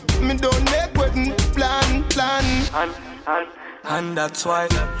man? Me don't make wedding plan. And that's why.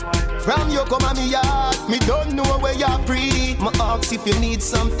 From you come on me yard, me don't know where you're free. Me ask if you need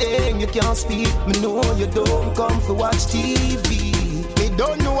something, you can't speak. Me know you don't come for watch TV. Me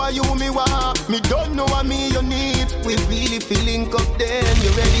don't know what you me want, me don't know what me you need. We really feeling up then,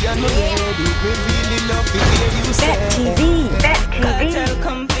 you ready and me ready. We really love to hear you say Fat TV. Cartel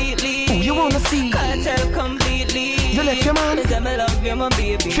completely. Who you wanna see? Cartel completely. You left your man. Me say me love you, my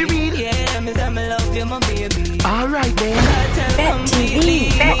baby. For real? Yeah, me say me love you, my baby. Alright then. Cartel Fat completely.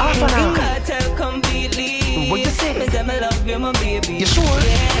 TV. Fat TV. Cartel completely. What you say? Me say me love you, my baby. You sure? Yeah,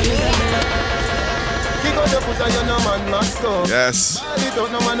 me say me love you. Kick out your foot and you no man must go. Yes. It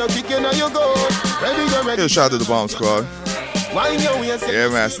out no man no kick you now you go. Ready, you ready. Yo, shout out to the Bomb Squad. Wind your waist. Yeah,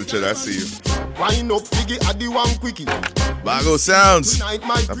 Master Chid, I see you. Wind up, Figgy, at the one quickie. Bago Sounds. Tonight,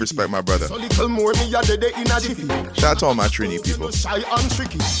 my I respect my brother. so little more me a dead in a jiffy. Shout out to all my Trini people. Shy and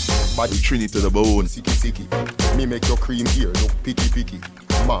tricky. Body Trini to the bone. Sicky. Me make your cream here look picky.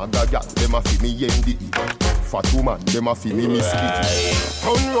 Maga gal, dem a fi me yendi. Fat woman, dem a fi me miss kitty.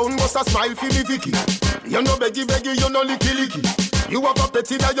 Turn round, bust a smile fi me Vicky. You no beggy, you no licky. You have a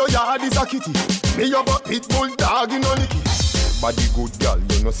pet in your yard is a kitty. Me have a pit bull dog in a licky. Body good gal,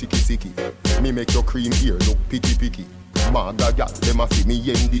 you no sicky. Me make your cream here look picky. Maga gal, dem a fi me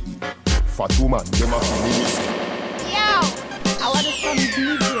yendi. Fat woman, dem a fi me miss. Yo, I want to some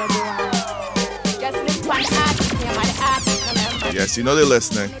DJ boy. Just look one artist, name of the artist. Yes, you know they're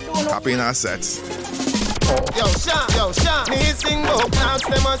listening. Copying our sets. Yo, Sean, me sing about clouds,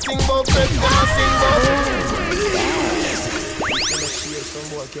 them a sing about crep, them a sing about. Some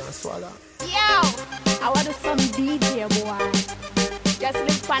boy can't swallow. Yo, I want to some DJ boy. Just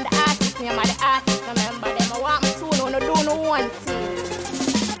look on the artist name of the artist. Remember them. I want me to no do no one thing.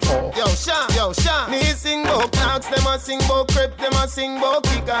 Yo, Sean. Me sing about clocks, them a sing about crep, them a sing about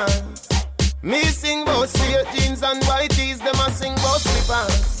kickers. Me sing about straight jeans and white tees, them a sing about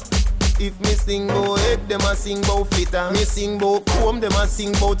slippers. If me sing about head, them a sing about flitter. Me sing about comb, them a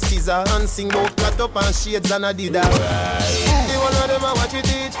sing about scissor. And sing about cut up and shades and Adidas. The one of them a watch it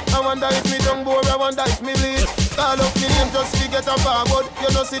teach. I wonder if me tongue bore, I wonder if me bleed. Call up me name just to get a forward. You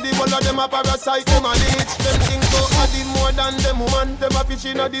know see the one of them a parasite, them a leech. Them think so addy more than them woman. Them a fish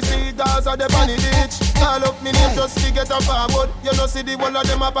in the sea, dogs are the bunny beach. Call up me name just to get a forward. You know see the one of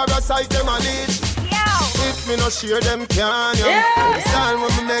them a parasite, them a leech. If me no share them can you? The style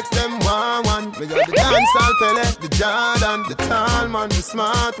when me make them one. Me got the dancehall Pele, the Jordan, the tall man, the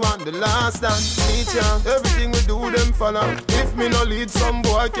smart one, the last dance teacher. Everything we do them follow. If me no lead, some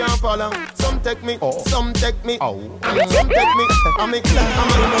boy can't follow. Some take me, some take me, some take me. I make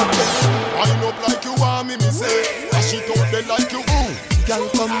I'm Wind up like you want me say. Dash it out there like you. Girl,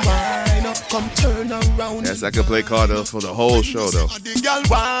 come wind up, come turn around. Yes, I could play Carter for the whole show though. But we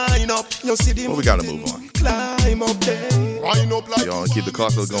gotta move on. Climb up there. Wind up like y'all keep the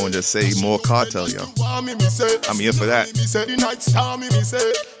cartel going, just say more cartel, yo. I'm here for that.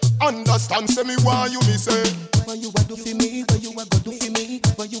 Understand, say me why you me say. What you a do for me? What you a go do for me?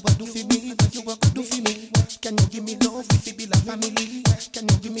 What you a do for me? What you a go do for me? Can you give me love if it be like family? Can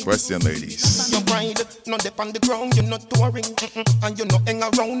you give me question, ladies? Your pride, not up on the ground, you're not touring. And you're not hang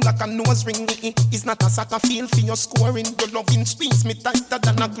around like a nose ring. It's not a soccer field for your scoring. Your loving squeeze me tighter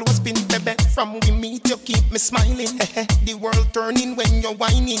than a clothespin, baby. From we meet, you keep me smiling. The world turning when you're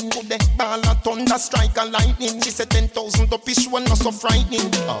whining. Go the ball a thunder, strike a lightning. She said 10,000 up ish one, not so frightening.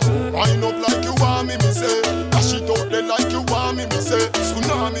 Wind up like you want me say. Dash it out there like you want me say.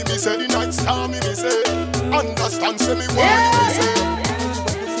 Tsunami me say, the night star me say. Understand, say me why you me say.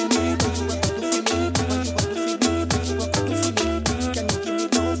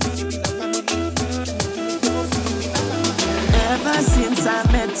 Ever since I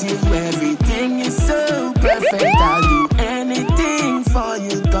met you, everything is so perfect. I'll do anything for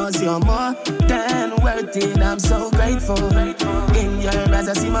you, cause you're more than worth it. I'm so grateful. In your eyes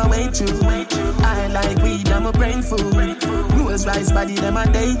I see my way through. I like weed, I'm a brain food. Rules rise body, them a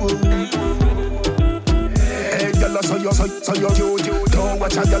day woo. Hey, girl, so you're cute. Don't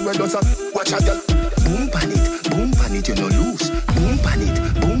watch a girl, watch a girl. Boom pan it, you no lose. Boom pan it,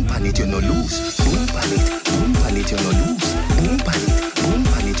 you no lose. Boom pan it, you no lose. Boom pan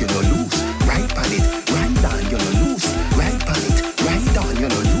it, you no lose. Right pan it, right down, you no lose. Right pan it, right down, you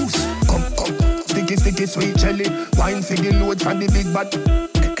no lose. Come, sticky, sweet jelly. Wine for the load from the big bad.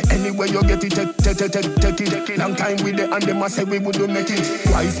 Anywhere you get it, take it. Long time with it, and them a say we wouldn't make it.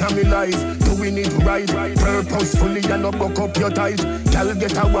 Wise now me life, doing it right. Purposefully and not buck up your ties. Girl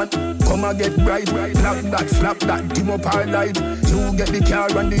get a one, come and get bright. Flap that, dim up our light. You get the car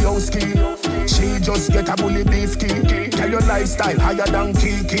and the house key. She just get a bully beef key. Tell your lifestyle higher than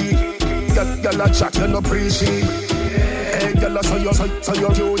Kiki. Girl a chat, you no pre-she. Hey, girl, so you're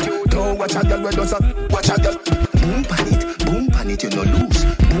cute. Don't watch a girl, watch a girl. Boom pan it, you no lose.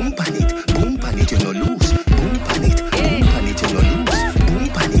 Boom pan it, you no lose. Boom pan it, you no lose. Boom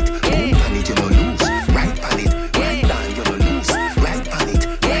pan it, you no lose. Right pan it, right down, you no lose. Right pan it,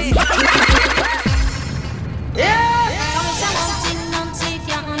 right down. Yeah. One thing Nancy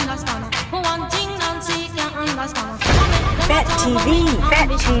can't understand. One thing Nancy can't understand. Bet TV.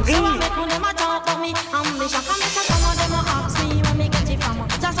 Some of them a talk about me ambition. Some of them a ask me where me get it from.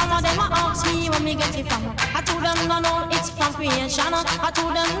 Some of them a ask me where me get it from. I told them no, it's from creation. I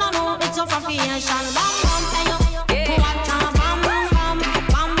told them no, it's from creation. Bam bam, hey yo, what a bam bam,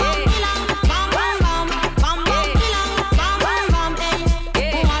 bam bam bilang, bam bam bam, bam bam bilang, bam bam bam,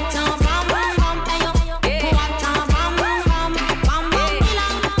 hey, what a bam bam, hey yo, what a bam bam, bam bam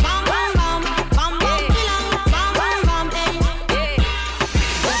bilang, bam bam bam, bam bam bilang, bam bam bam, hey.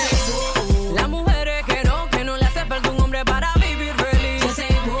 Las mujeres que no le hace falta un hombre para vivir feliz.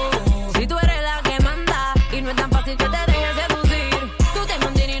 Si tú eres la que manda y no es tan fácil que te dejes seducir, tú te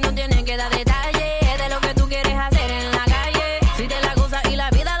mantienes y no tienes que dar detalles de lo que tú quieres hacer en la calle. Si te la gozas y la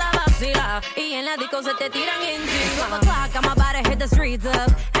vida la vacila y en la disco se te tiran encima. 12 o'clock, I'm about to hit the streets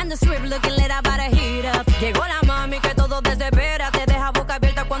up and the strip looking lit, about to heat up. Llegó la mami que todo desespera, te deja boca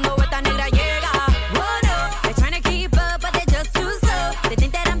abierta cuando esta negra llega. What up? They're trying to keep up, but they're just too slow. They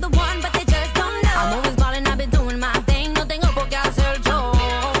think that I'm the one, but they just don't know. I'm always ballin', I've been doing my thing, no tengo por qué hacer yo.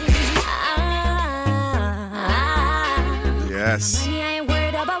 Yes. Money I ain't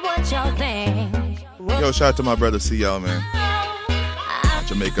worried about what y'all think. Yo, shout out to my brother CL, man. My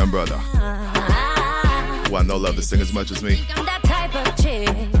Jamaican brother. Who I know love to sing as much as me. I'm that type of chick.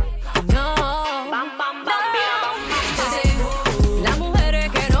 No. Las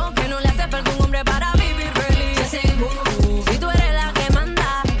mujeres que no le hace falta un hombre para vivir feliz. Si tú eres la que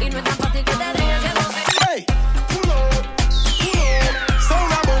manda y no es tan fácil que te dejes seducir. Hey, pull up.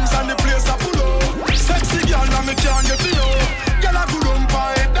 Sound of bombs and the place are full up. Sexy girl, now me can't get you. Girl, I good on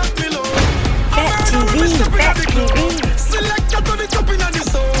by that pillow. Fat TV. Select to the top in the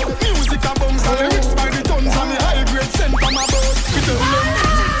soul. Music and bombs and lyrics by the tons and the high grade sent from above.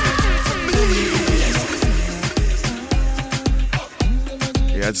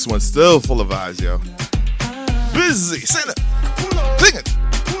 Yeah, this one's still full of eyes, yo. Busy, sing it, sing it.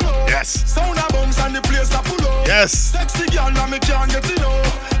 Yes. Sound of bombs and the place are full of. Yes. Sexy girl, now me can't get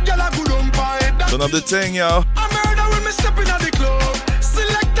enough. Girl, I good on by that. Turn up the thing, yo. I murder when me step in the club.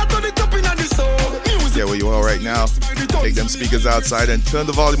 Select to the top in the soul. Music. Yeah, where you are right now. Take them speakers outside and turn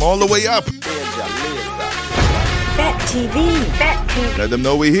the volume all the way up. Fat TV. Let them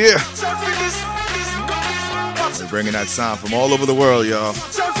know we're here. We're bringing that sound from all over the world, y'all.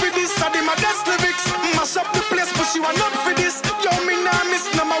 Mash up the place, but she want not for this. Yo, me nah miss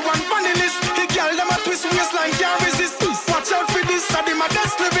number one funny list. The girl them a twist waistline can't resist. Watch out for this, I my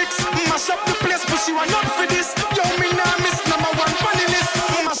best lyrics. Mash up the place, but she want not for this. Yo, me nah miss number one funny list.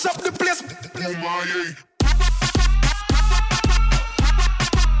 Mash up the place.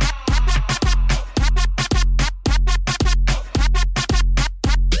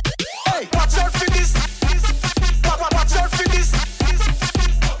 Hey, watch out for this. Watch out for this.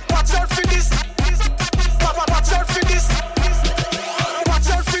 Watch out for this. Watch out for this. Watch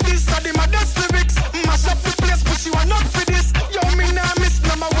out for this. I did my best lyrics. Mash up the place, but she want not for this. Yo, me nah miss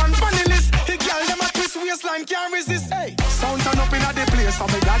number one funny list. The girl them a twist waistline can't resist. Hey, sound turn up in a the place, so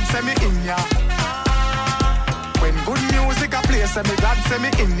me God send me in ya. When good music a play, so me God send me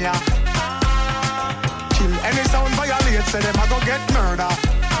in ya. Kill any sound violate, say them a go get murder.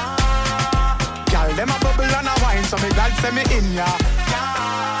 Girl them a bubble and a wine, so me God send me in ya.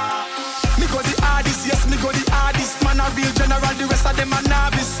 Me go the hardest, yes, me go the hardest. Man a real general, the rest of them a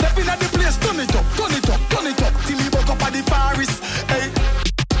novice. Step in at the place, turn it up, turn it up, turn it up. Till me woke up at the forest. Hey,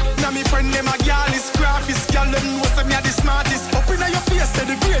 now me friend them a girl is graphist. Girl them know say me a the smartest. Up in your face, say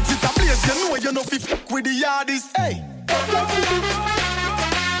the grades it a place. You know fi fuck with the hardest. Hey, watch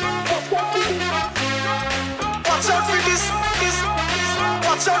out for this, this.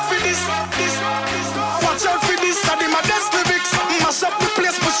 Watch out for this, this. Watch out for this. I did my best lyrics. Mash up the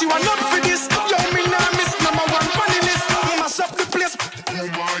place, but she want not for this. Yo, me nah miss number one funny list. Mash up the place.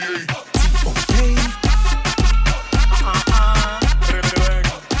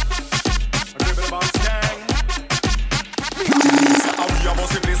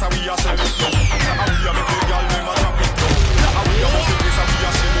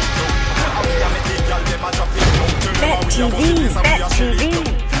 Fat TV.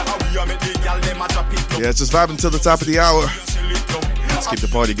 Yeah, it's just vibing till the top of the hour. Let's keep the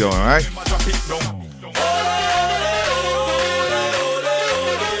party going, all right?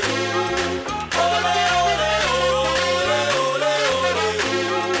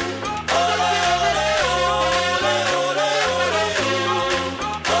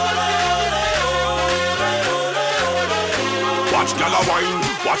 Watch gyal a wine,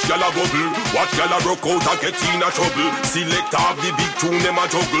 watch gyal a bubble, watch gyal a rock out and get in a trouble. Select off the big tune, them a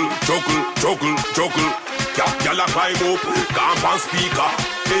juggle, juggle, juggle, juggle. Cap gyal a climb up, camp and speaker.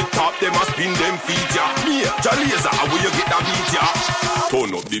 Head top, them a spin them feet, ya. Me, Jalazer, where you get that beat, ya.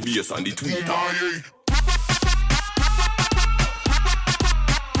 Turn up the bass and the tweeter.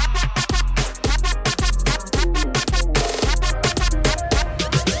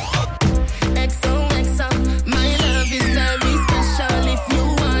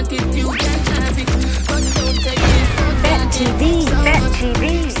 Fat TV.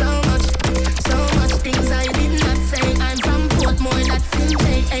 So much things I did not say. I'm from Portmore, that's in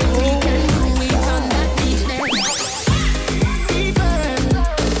J.A. We can do it on that beach there. Fever,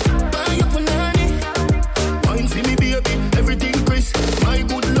 buy up on honey. Wine see me baby, everything crisp. My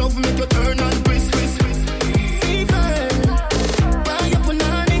good love make you turn and crisp. Fever, buy up on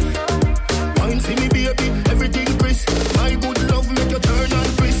honey. Wine see me baby, everything crisp. My good love make you turn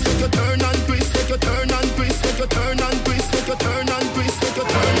and crisp. Make you turn and crisp. Make you turn and crisp. Make you turn and crisp. Make you turn and crisp. Make you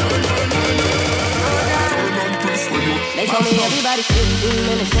turn and They told me everybody's 15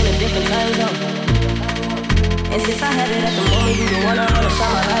 minutes in a different time zone. And since I had it at the moment, you the one I wanna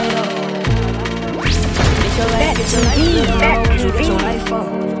shine my light on. Get your life, get your life, little mama, what you get your life on.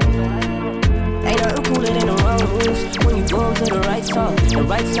 Ain't nothing cooler than the wrong moves. When you go to the right song.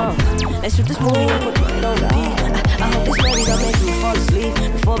 Let's shoot this movie and put it on repeat. I hope this melody don't make you fall asleep.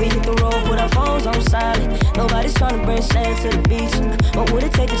 Before we hit the road, put our phones on silent. Nobody's trying to bring sand to the beach. What would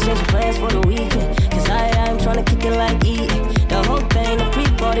it take to change your plans for the weekend? Cause I'm trying to kick it like eating. The whole thing, the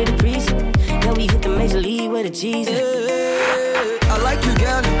pre-party, the pre-season. Then we hit the major league with a G's. I like you,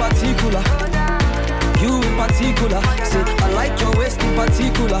 girl, in particular. You in particular. Say, I like your waist in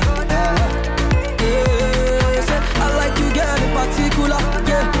particular. I like you, girl, in particular.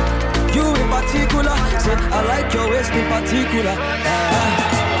 Yeah, you in particular. Say, I like your waist in particular.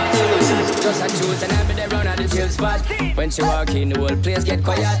 Just a choose and every day run at the chill spot. When she walk in, the whole place get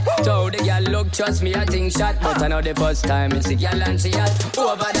quiet. So the girl look, trust me, I think shot. But I know the first time it's a girl and she hot.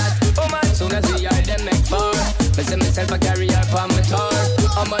 Over that, oh man, soon as we are them make four. Me see myself a carry her on my tour.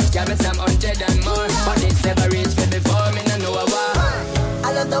 How much can me some 100 and more? But it's never reached me before, me no know why.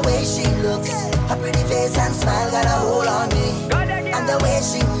 I love the way she looks. Her pretty face and smile got a hold on me. And the way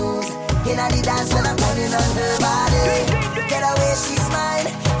she moves in the dance when I'm pounding on her body. Get away, she's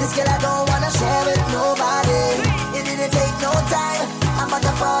mine. This girl I don't wanna share with nobody. It didn't take no time. I'm about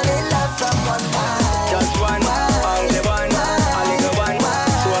to fall in love from one time. Just one, only one, only the one,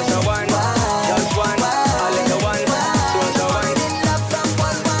 just the one. Just one, only the one, just the one.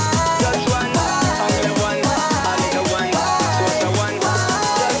 Just one, only one, only the one, just the one.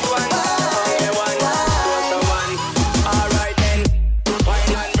 Just one, only one, just the one. All right then,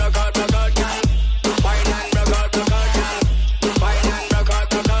 wine and rock out, girl. Wine and rock out, girl. Wine and rock out,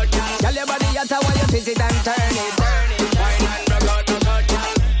 girl. Tell your body that's how you twist it and turn it. Wine and rock out,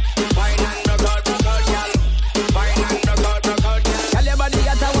 girl. Wine and rock out, girl. Wine and rock out, girl. Tell your body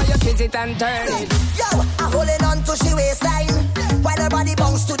that's how you twist it and turn it. Yo, I'm holding on to she waistline while her body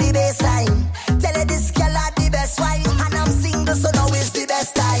bounce to the baseline. Tell her this girl had the best wine, and I'm single, so now is the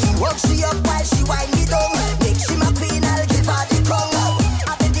best time. Work she up while she wind me down. Make she my queen, I'll give her the crown.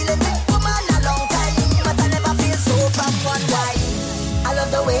 I've been dealing with woman a long time, but I never feel so from one wine. I love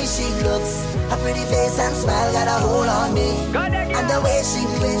the way she looks. Her pretty face and smile got a hold on me. And the way she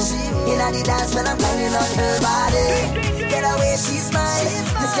moves in the dance when I'm pounding on her body. Get away, she's mine.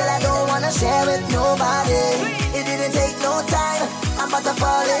 This girl I don't wanna share with nobody. It didn't take no time. I'm about to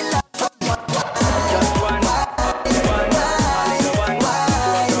fall in love from one wine. Just one.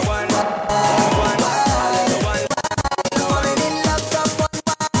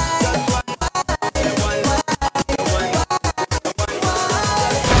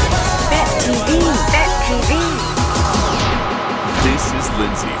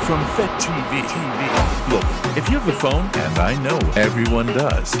 From Fet TV. Look, if you have a phone, and I know everyone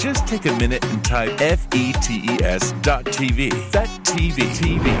does, just take a minute and type FETES.TV. Fet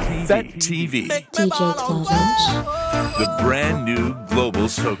TV. Fet TV. DJ Clavinch. The brand new global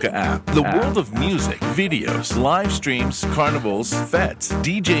soca app. The world of music, videos, live streams, carnivals, fets,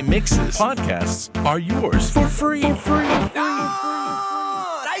 DJ mixes, podcasts are yours for free. I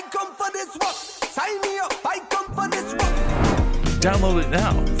come for this one. Sign me up. I come for this one. Download it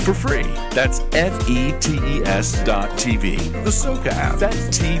now for free. That's FETES.TV. The Soca app. Fet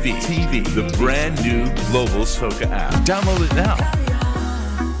TV. The brand new global Soca app. Download it now.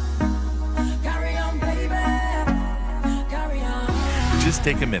 Just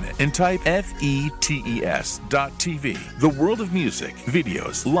take a minute and type FETES.TV. The world of music,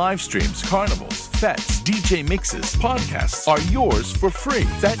 videos, live streams, carnivals, fets, DJ mixes, podcasts are yours for free.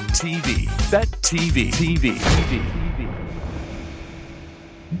 Fet TV. Fet TV.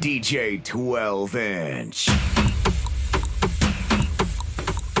 DJ 12-inch.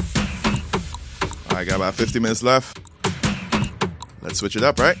 All right, got about 50 minutes left. Let's switch it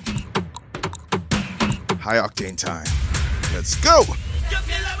up, right? High octane time. Let's go.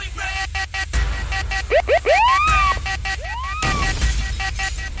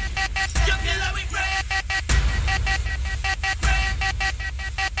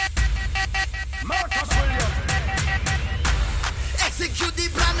 Execute the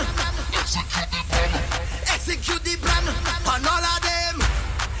plan. Execute the plan on all of them.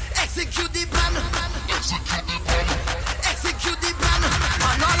 Execute the plan. Execute the plan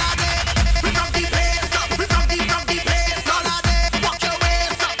on all of them. Bring up the pace up. Bring up the pace. All of them. Walk your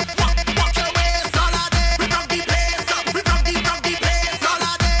ways up. Walk your ways. All of them. Bring up the pace up. Bring up the pace. All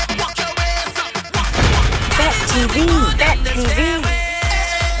of them. Walk your ways up. Fet TV. Fet TV.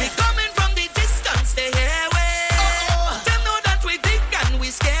 We coming from the distance. They hear.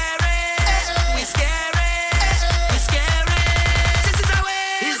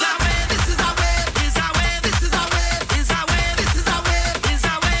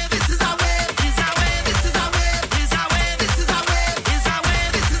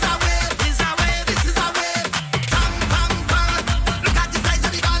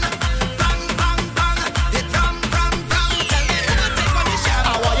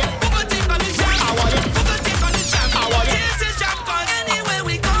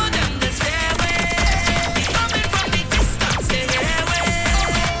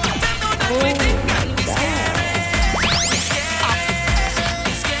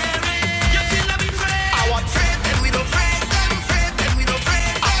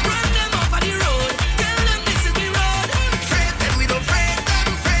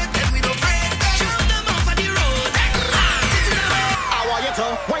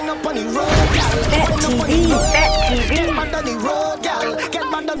 Get man on the road, girl. Get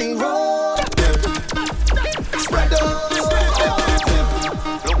man on the road. Spread out.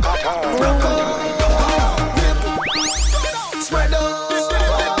 Look up, rock up. Spread out.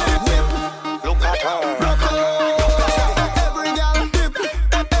 Look at her. Rock up. Every girl dip.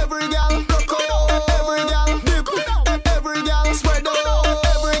 Every girl rock up. Every girl dip. Every girl spread out.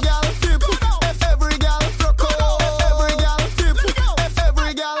 Every girl dip. Every girl rock up. Every girl dip.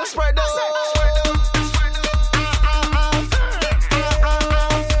 Every girl spread out.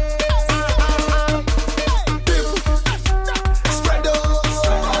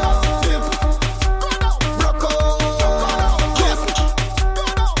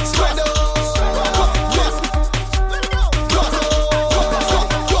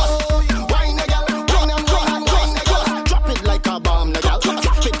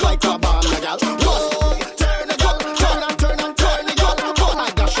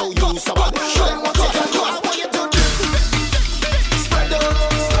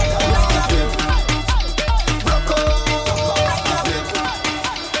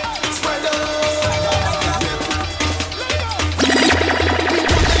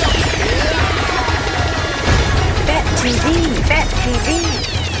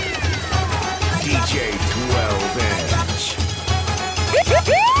 DJ 12-inch.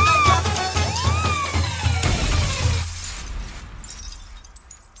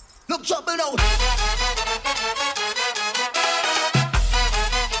 Look trouble now.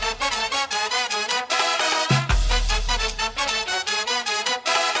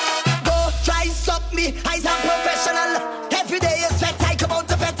 Go try stop me. I's a professional. Every day is sweat. I come out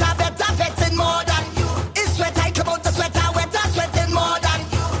to better, better, vetting more than you. It's sweat. I come out to sweater, wetter, sweating more than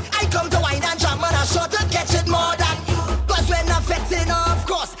you. I come to wine and jam and I sure to catch it more than you. 'Cause when I'm vetting, of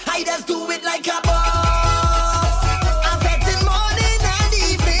course, I just do it like a boss. I'm vetting morning and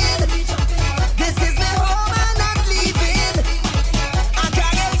evening. This is my home and not leaving. I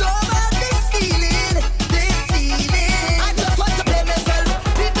can't get over this feeling, this feeling. I just want to play myself.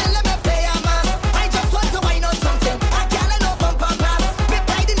 People let me play a mass. I just want to wine on something. I can't let no bumper pass. Me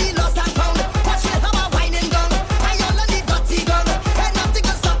pride in the lost and found. Watch me how I'm whining down. I only need dirty gun. And nothing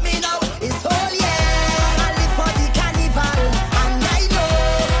can stop me now. It's all yeah. I live for the carnival. And I know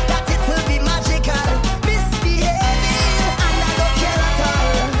that it will be magical. Misbehaving and I don't care at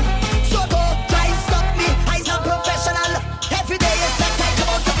all. So go try stop me. I's a professional. Every day is sweat. I come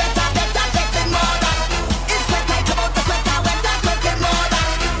out to better, better, vetting more than you. It's sweat. I come out to sweater, wetter, sweating more than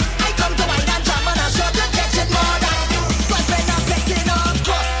you. I come to wine and jam and I sure to catch it more than you. 'Cause when I'm vetting, of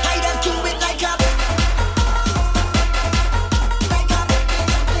course, I just do it like a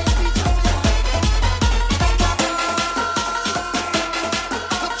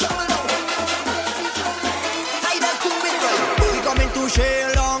We coming to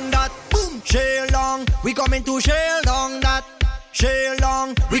share long that, boom, share long. We coming to share long that, share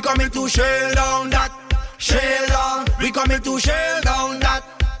long. We coming to share long that, share long. We coming to share long that,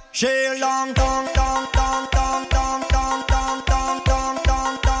 share long. Dong dong dong dong dong dong dong dong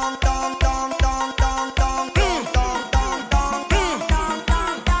dong dong dong dong dong dong dong dong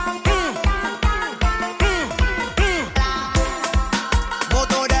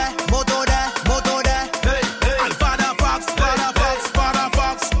Motore. And Father Fox.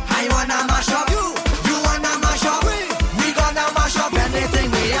 I wanna mash up you wanna mash up. We gonna mash up anything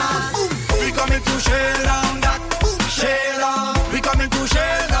we have. We coming to share long that, share long. We coming to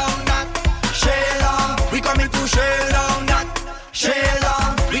share long that, share long. We coming to share long that, share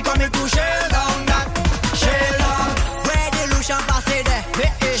long. We coming to share long that, share long. Where the Lucian pass it there,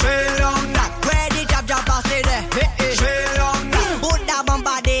 share long that. Where the jab pass it there, share long that. Put that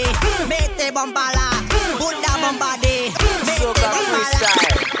bumper day, make the bumper la. Put that bumper day, make the Soca bumper la.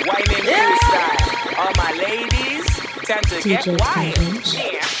 freestyle, whining freestyle. All my ladies tend to get wild.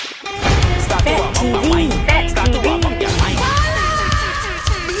 Yeah. Start to warm up my wine. Start to warm up your mind.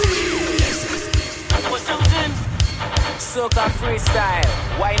 Soca freestyle,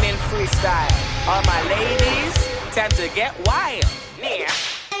 whining freestyle. All my ladies tend to get wild. Yeah.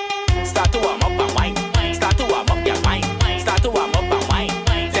 Start to warm up my wine. Start to warm up your mind. Start to warm up my wine.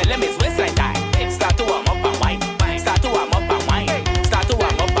 Tell them it's waistline time. Start to warm up my wine. Start to warm up my wine. Start to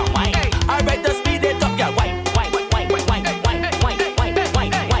warm up my wine. Alright, the speed it up, girl. Wine.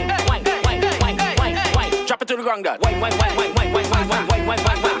 Drop it to the ground, girl. Wine.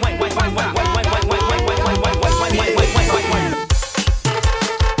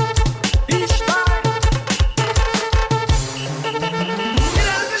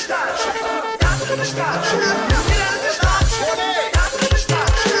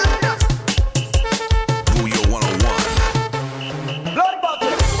 Booyah 101.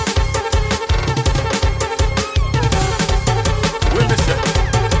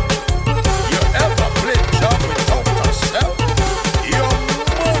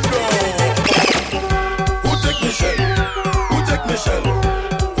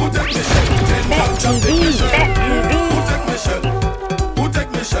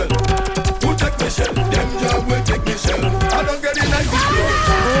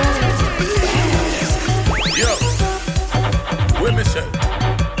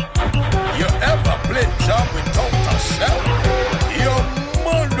 job without a shell. Yo,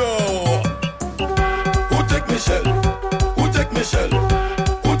 Mondo. Who take me shell? Who take me shell?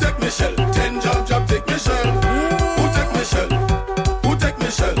 Who take me shell? 10 job take me shell. Who take me shell? Who take me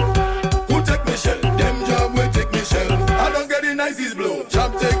shell? Who take me shell? Them job will take me shell. I don't get the nicest blow.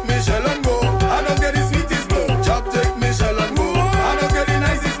 Job take me shell and go. I don't get the sweetest blow. Job take me shell and go. I don't get the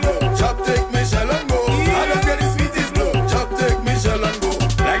nicest blow. Job take me shell and go. I don't get the sweetest blow. Job take me shell and go.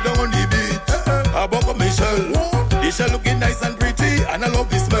 Like down on the beach, I buck up me shell. The shell looking nice and pretty, and I love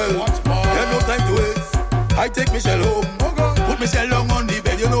the smell. There's no time to waste. I take me shell home. Put me shell down on the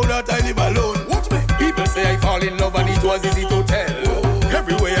bed. You know that I live alone. People say I fall in love and it was easy to tell.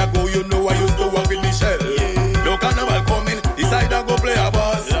 Everywhere I go, you know I used to walk with Michelle. No carnival coming, decide I go play a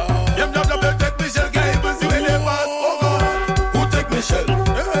bass. Them job they take Michelle, can't even see when they pass. Oh God, who take Michelle?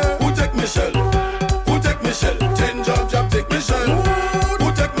 Who take Michelle? Who take Michelle? 10 job take Michelle.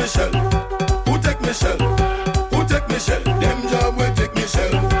 Who take Michelle? Who take Michelle? Who take Michelle? Them job will take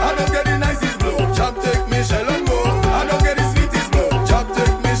Michelle. I don't get the nicest blow. Job take Michelle and go. I don't get the sweetest blow. Job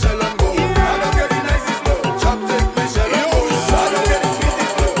take Michelle and go. I don't get the nicest blow. Job take Michelle and go. I don't get the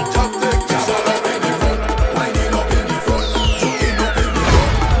sweetest blow. Job take Michelle and go. In the front, winding up in the front, juking up in the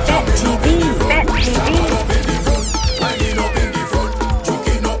front. Job TV, Bet TV. Winding up in the front,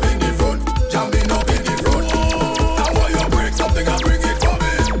 juking up in the front, jamming up in the front. I want you break something and bring it for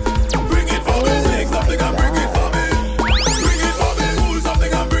me. Bring it for me. Take something and bring it for me. Bring it for me. Pull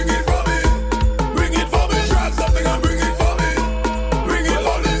something and bring it for me. Bring it for me. Drag something and bring it for me. Bring it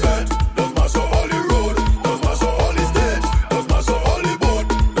all the vet. Does mash up all the road. Does mash up all the stage. Does mash up all the boat.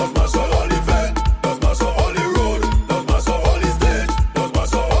 Does mash up all the vet. Does mash up all the road. Does mash up all the stage. Does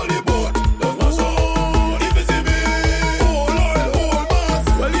mash up all the boat. Does mash up all. If you see me, oh Lord, oh mass.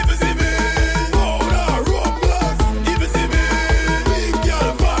 Well, if you see me, oh Lord, rum glass. If you see me, big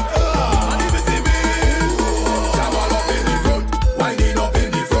girl fat. And if you see me, jam all up in the front, winding up in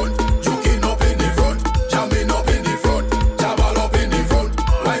the front, juking up in the front, jamming up in the front, jam all up in the front,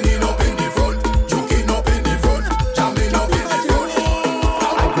 winding up in the front, juking up in the front, jamming up in the front.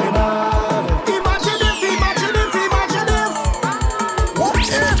 Imagine this, imagine this, imagine this. What if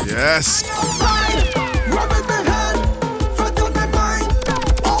Yes. outside, rubbing my head, fret on my mind?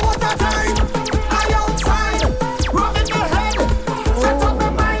 Oh, what a time! I outside, rubbing my head, fret on my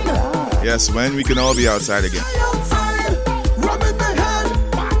mind. Yes, when we can all be outside again. Outside, rubbing my head,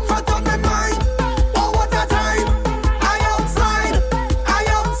 fret on my mind. Oh, what a time! I outside, I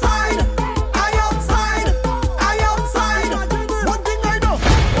outside, I outside, I outside. One thing I know.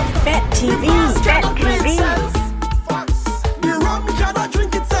 Bet TV, Bet TV. The rum cannot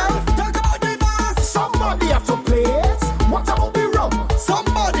drink itself. Talk about the mass. Somebody have to play it. What about the rum?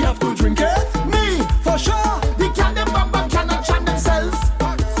 Somebody have to drink it. Me, for sure. The can them bam cannot chant themselves.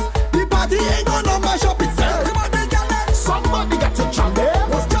 The party ain't gonna mash up itself. Come on, the can somebody got to chant them.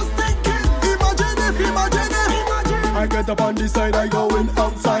 Was just thinking. Imagine if, imagine if. I get up on the side, I going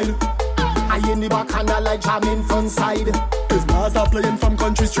outside. I in the back and I like jamming front side. His bars are playing from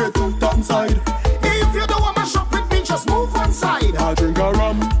country straight to town side. If you don't want to shop with me, just move one side. I drink a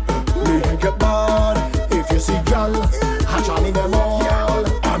rum, me I get bad. If you see gal, I jam in them all.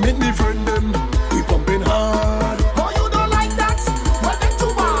 I meet me friend them, we pumping hard. Oh, you don't like that? Well, then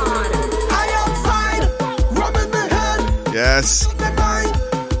too bad. I outside, rubbing my head. Yes.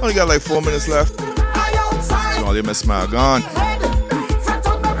 Only got like 4 minutes left. I outside. So all you miss my gone.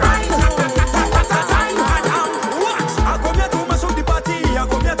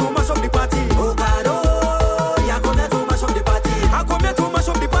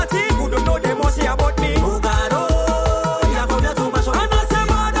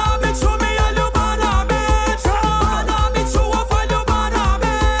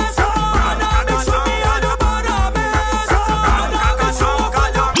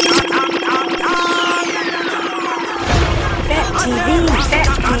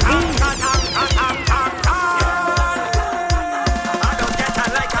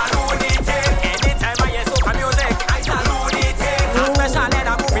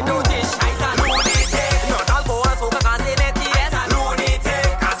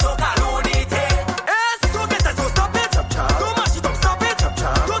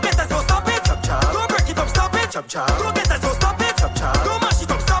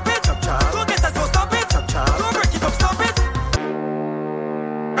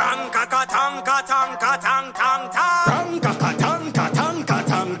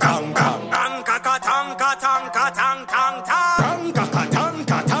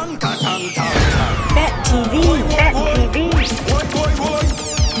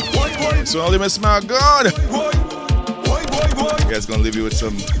 So all you miss my God. You guys gonna leave you with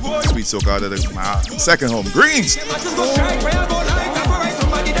some sweet soca out of my second home, Greens.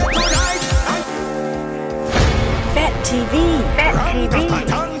 Fat TV. Fat TV.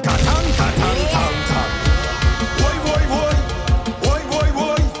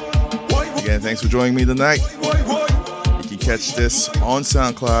 Again, thanks for joining me tonight. You can catch this on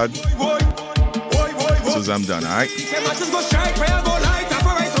SoundCloud as soon as I'm done, alright?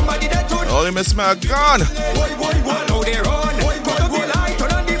 Only miss my gun.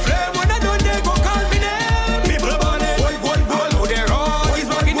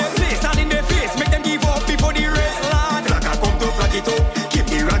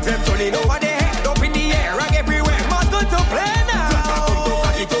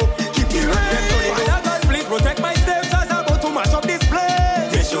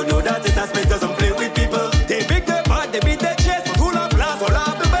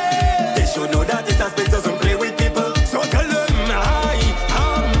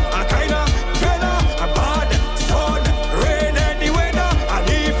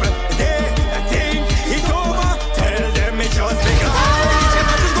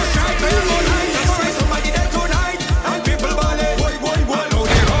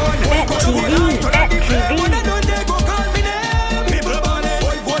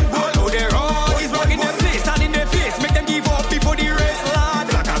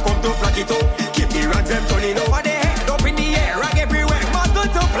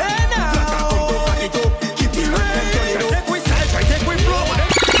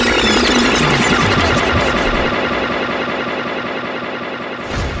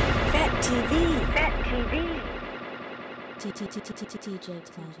 TJ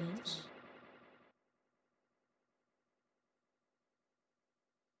Talent.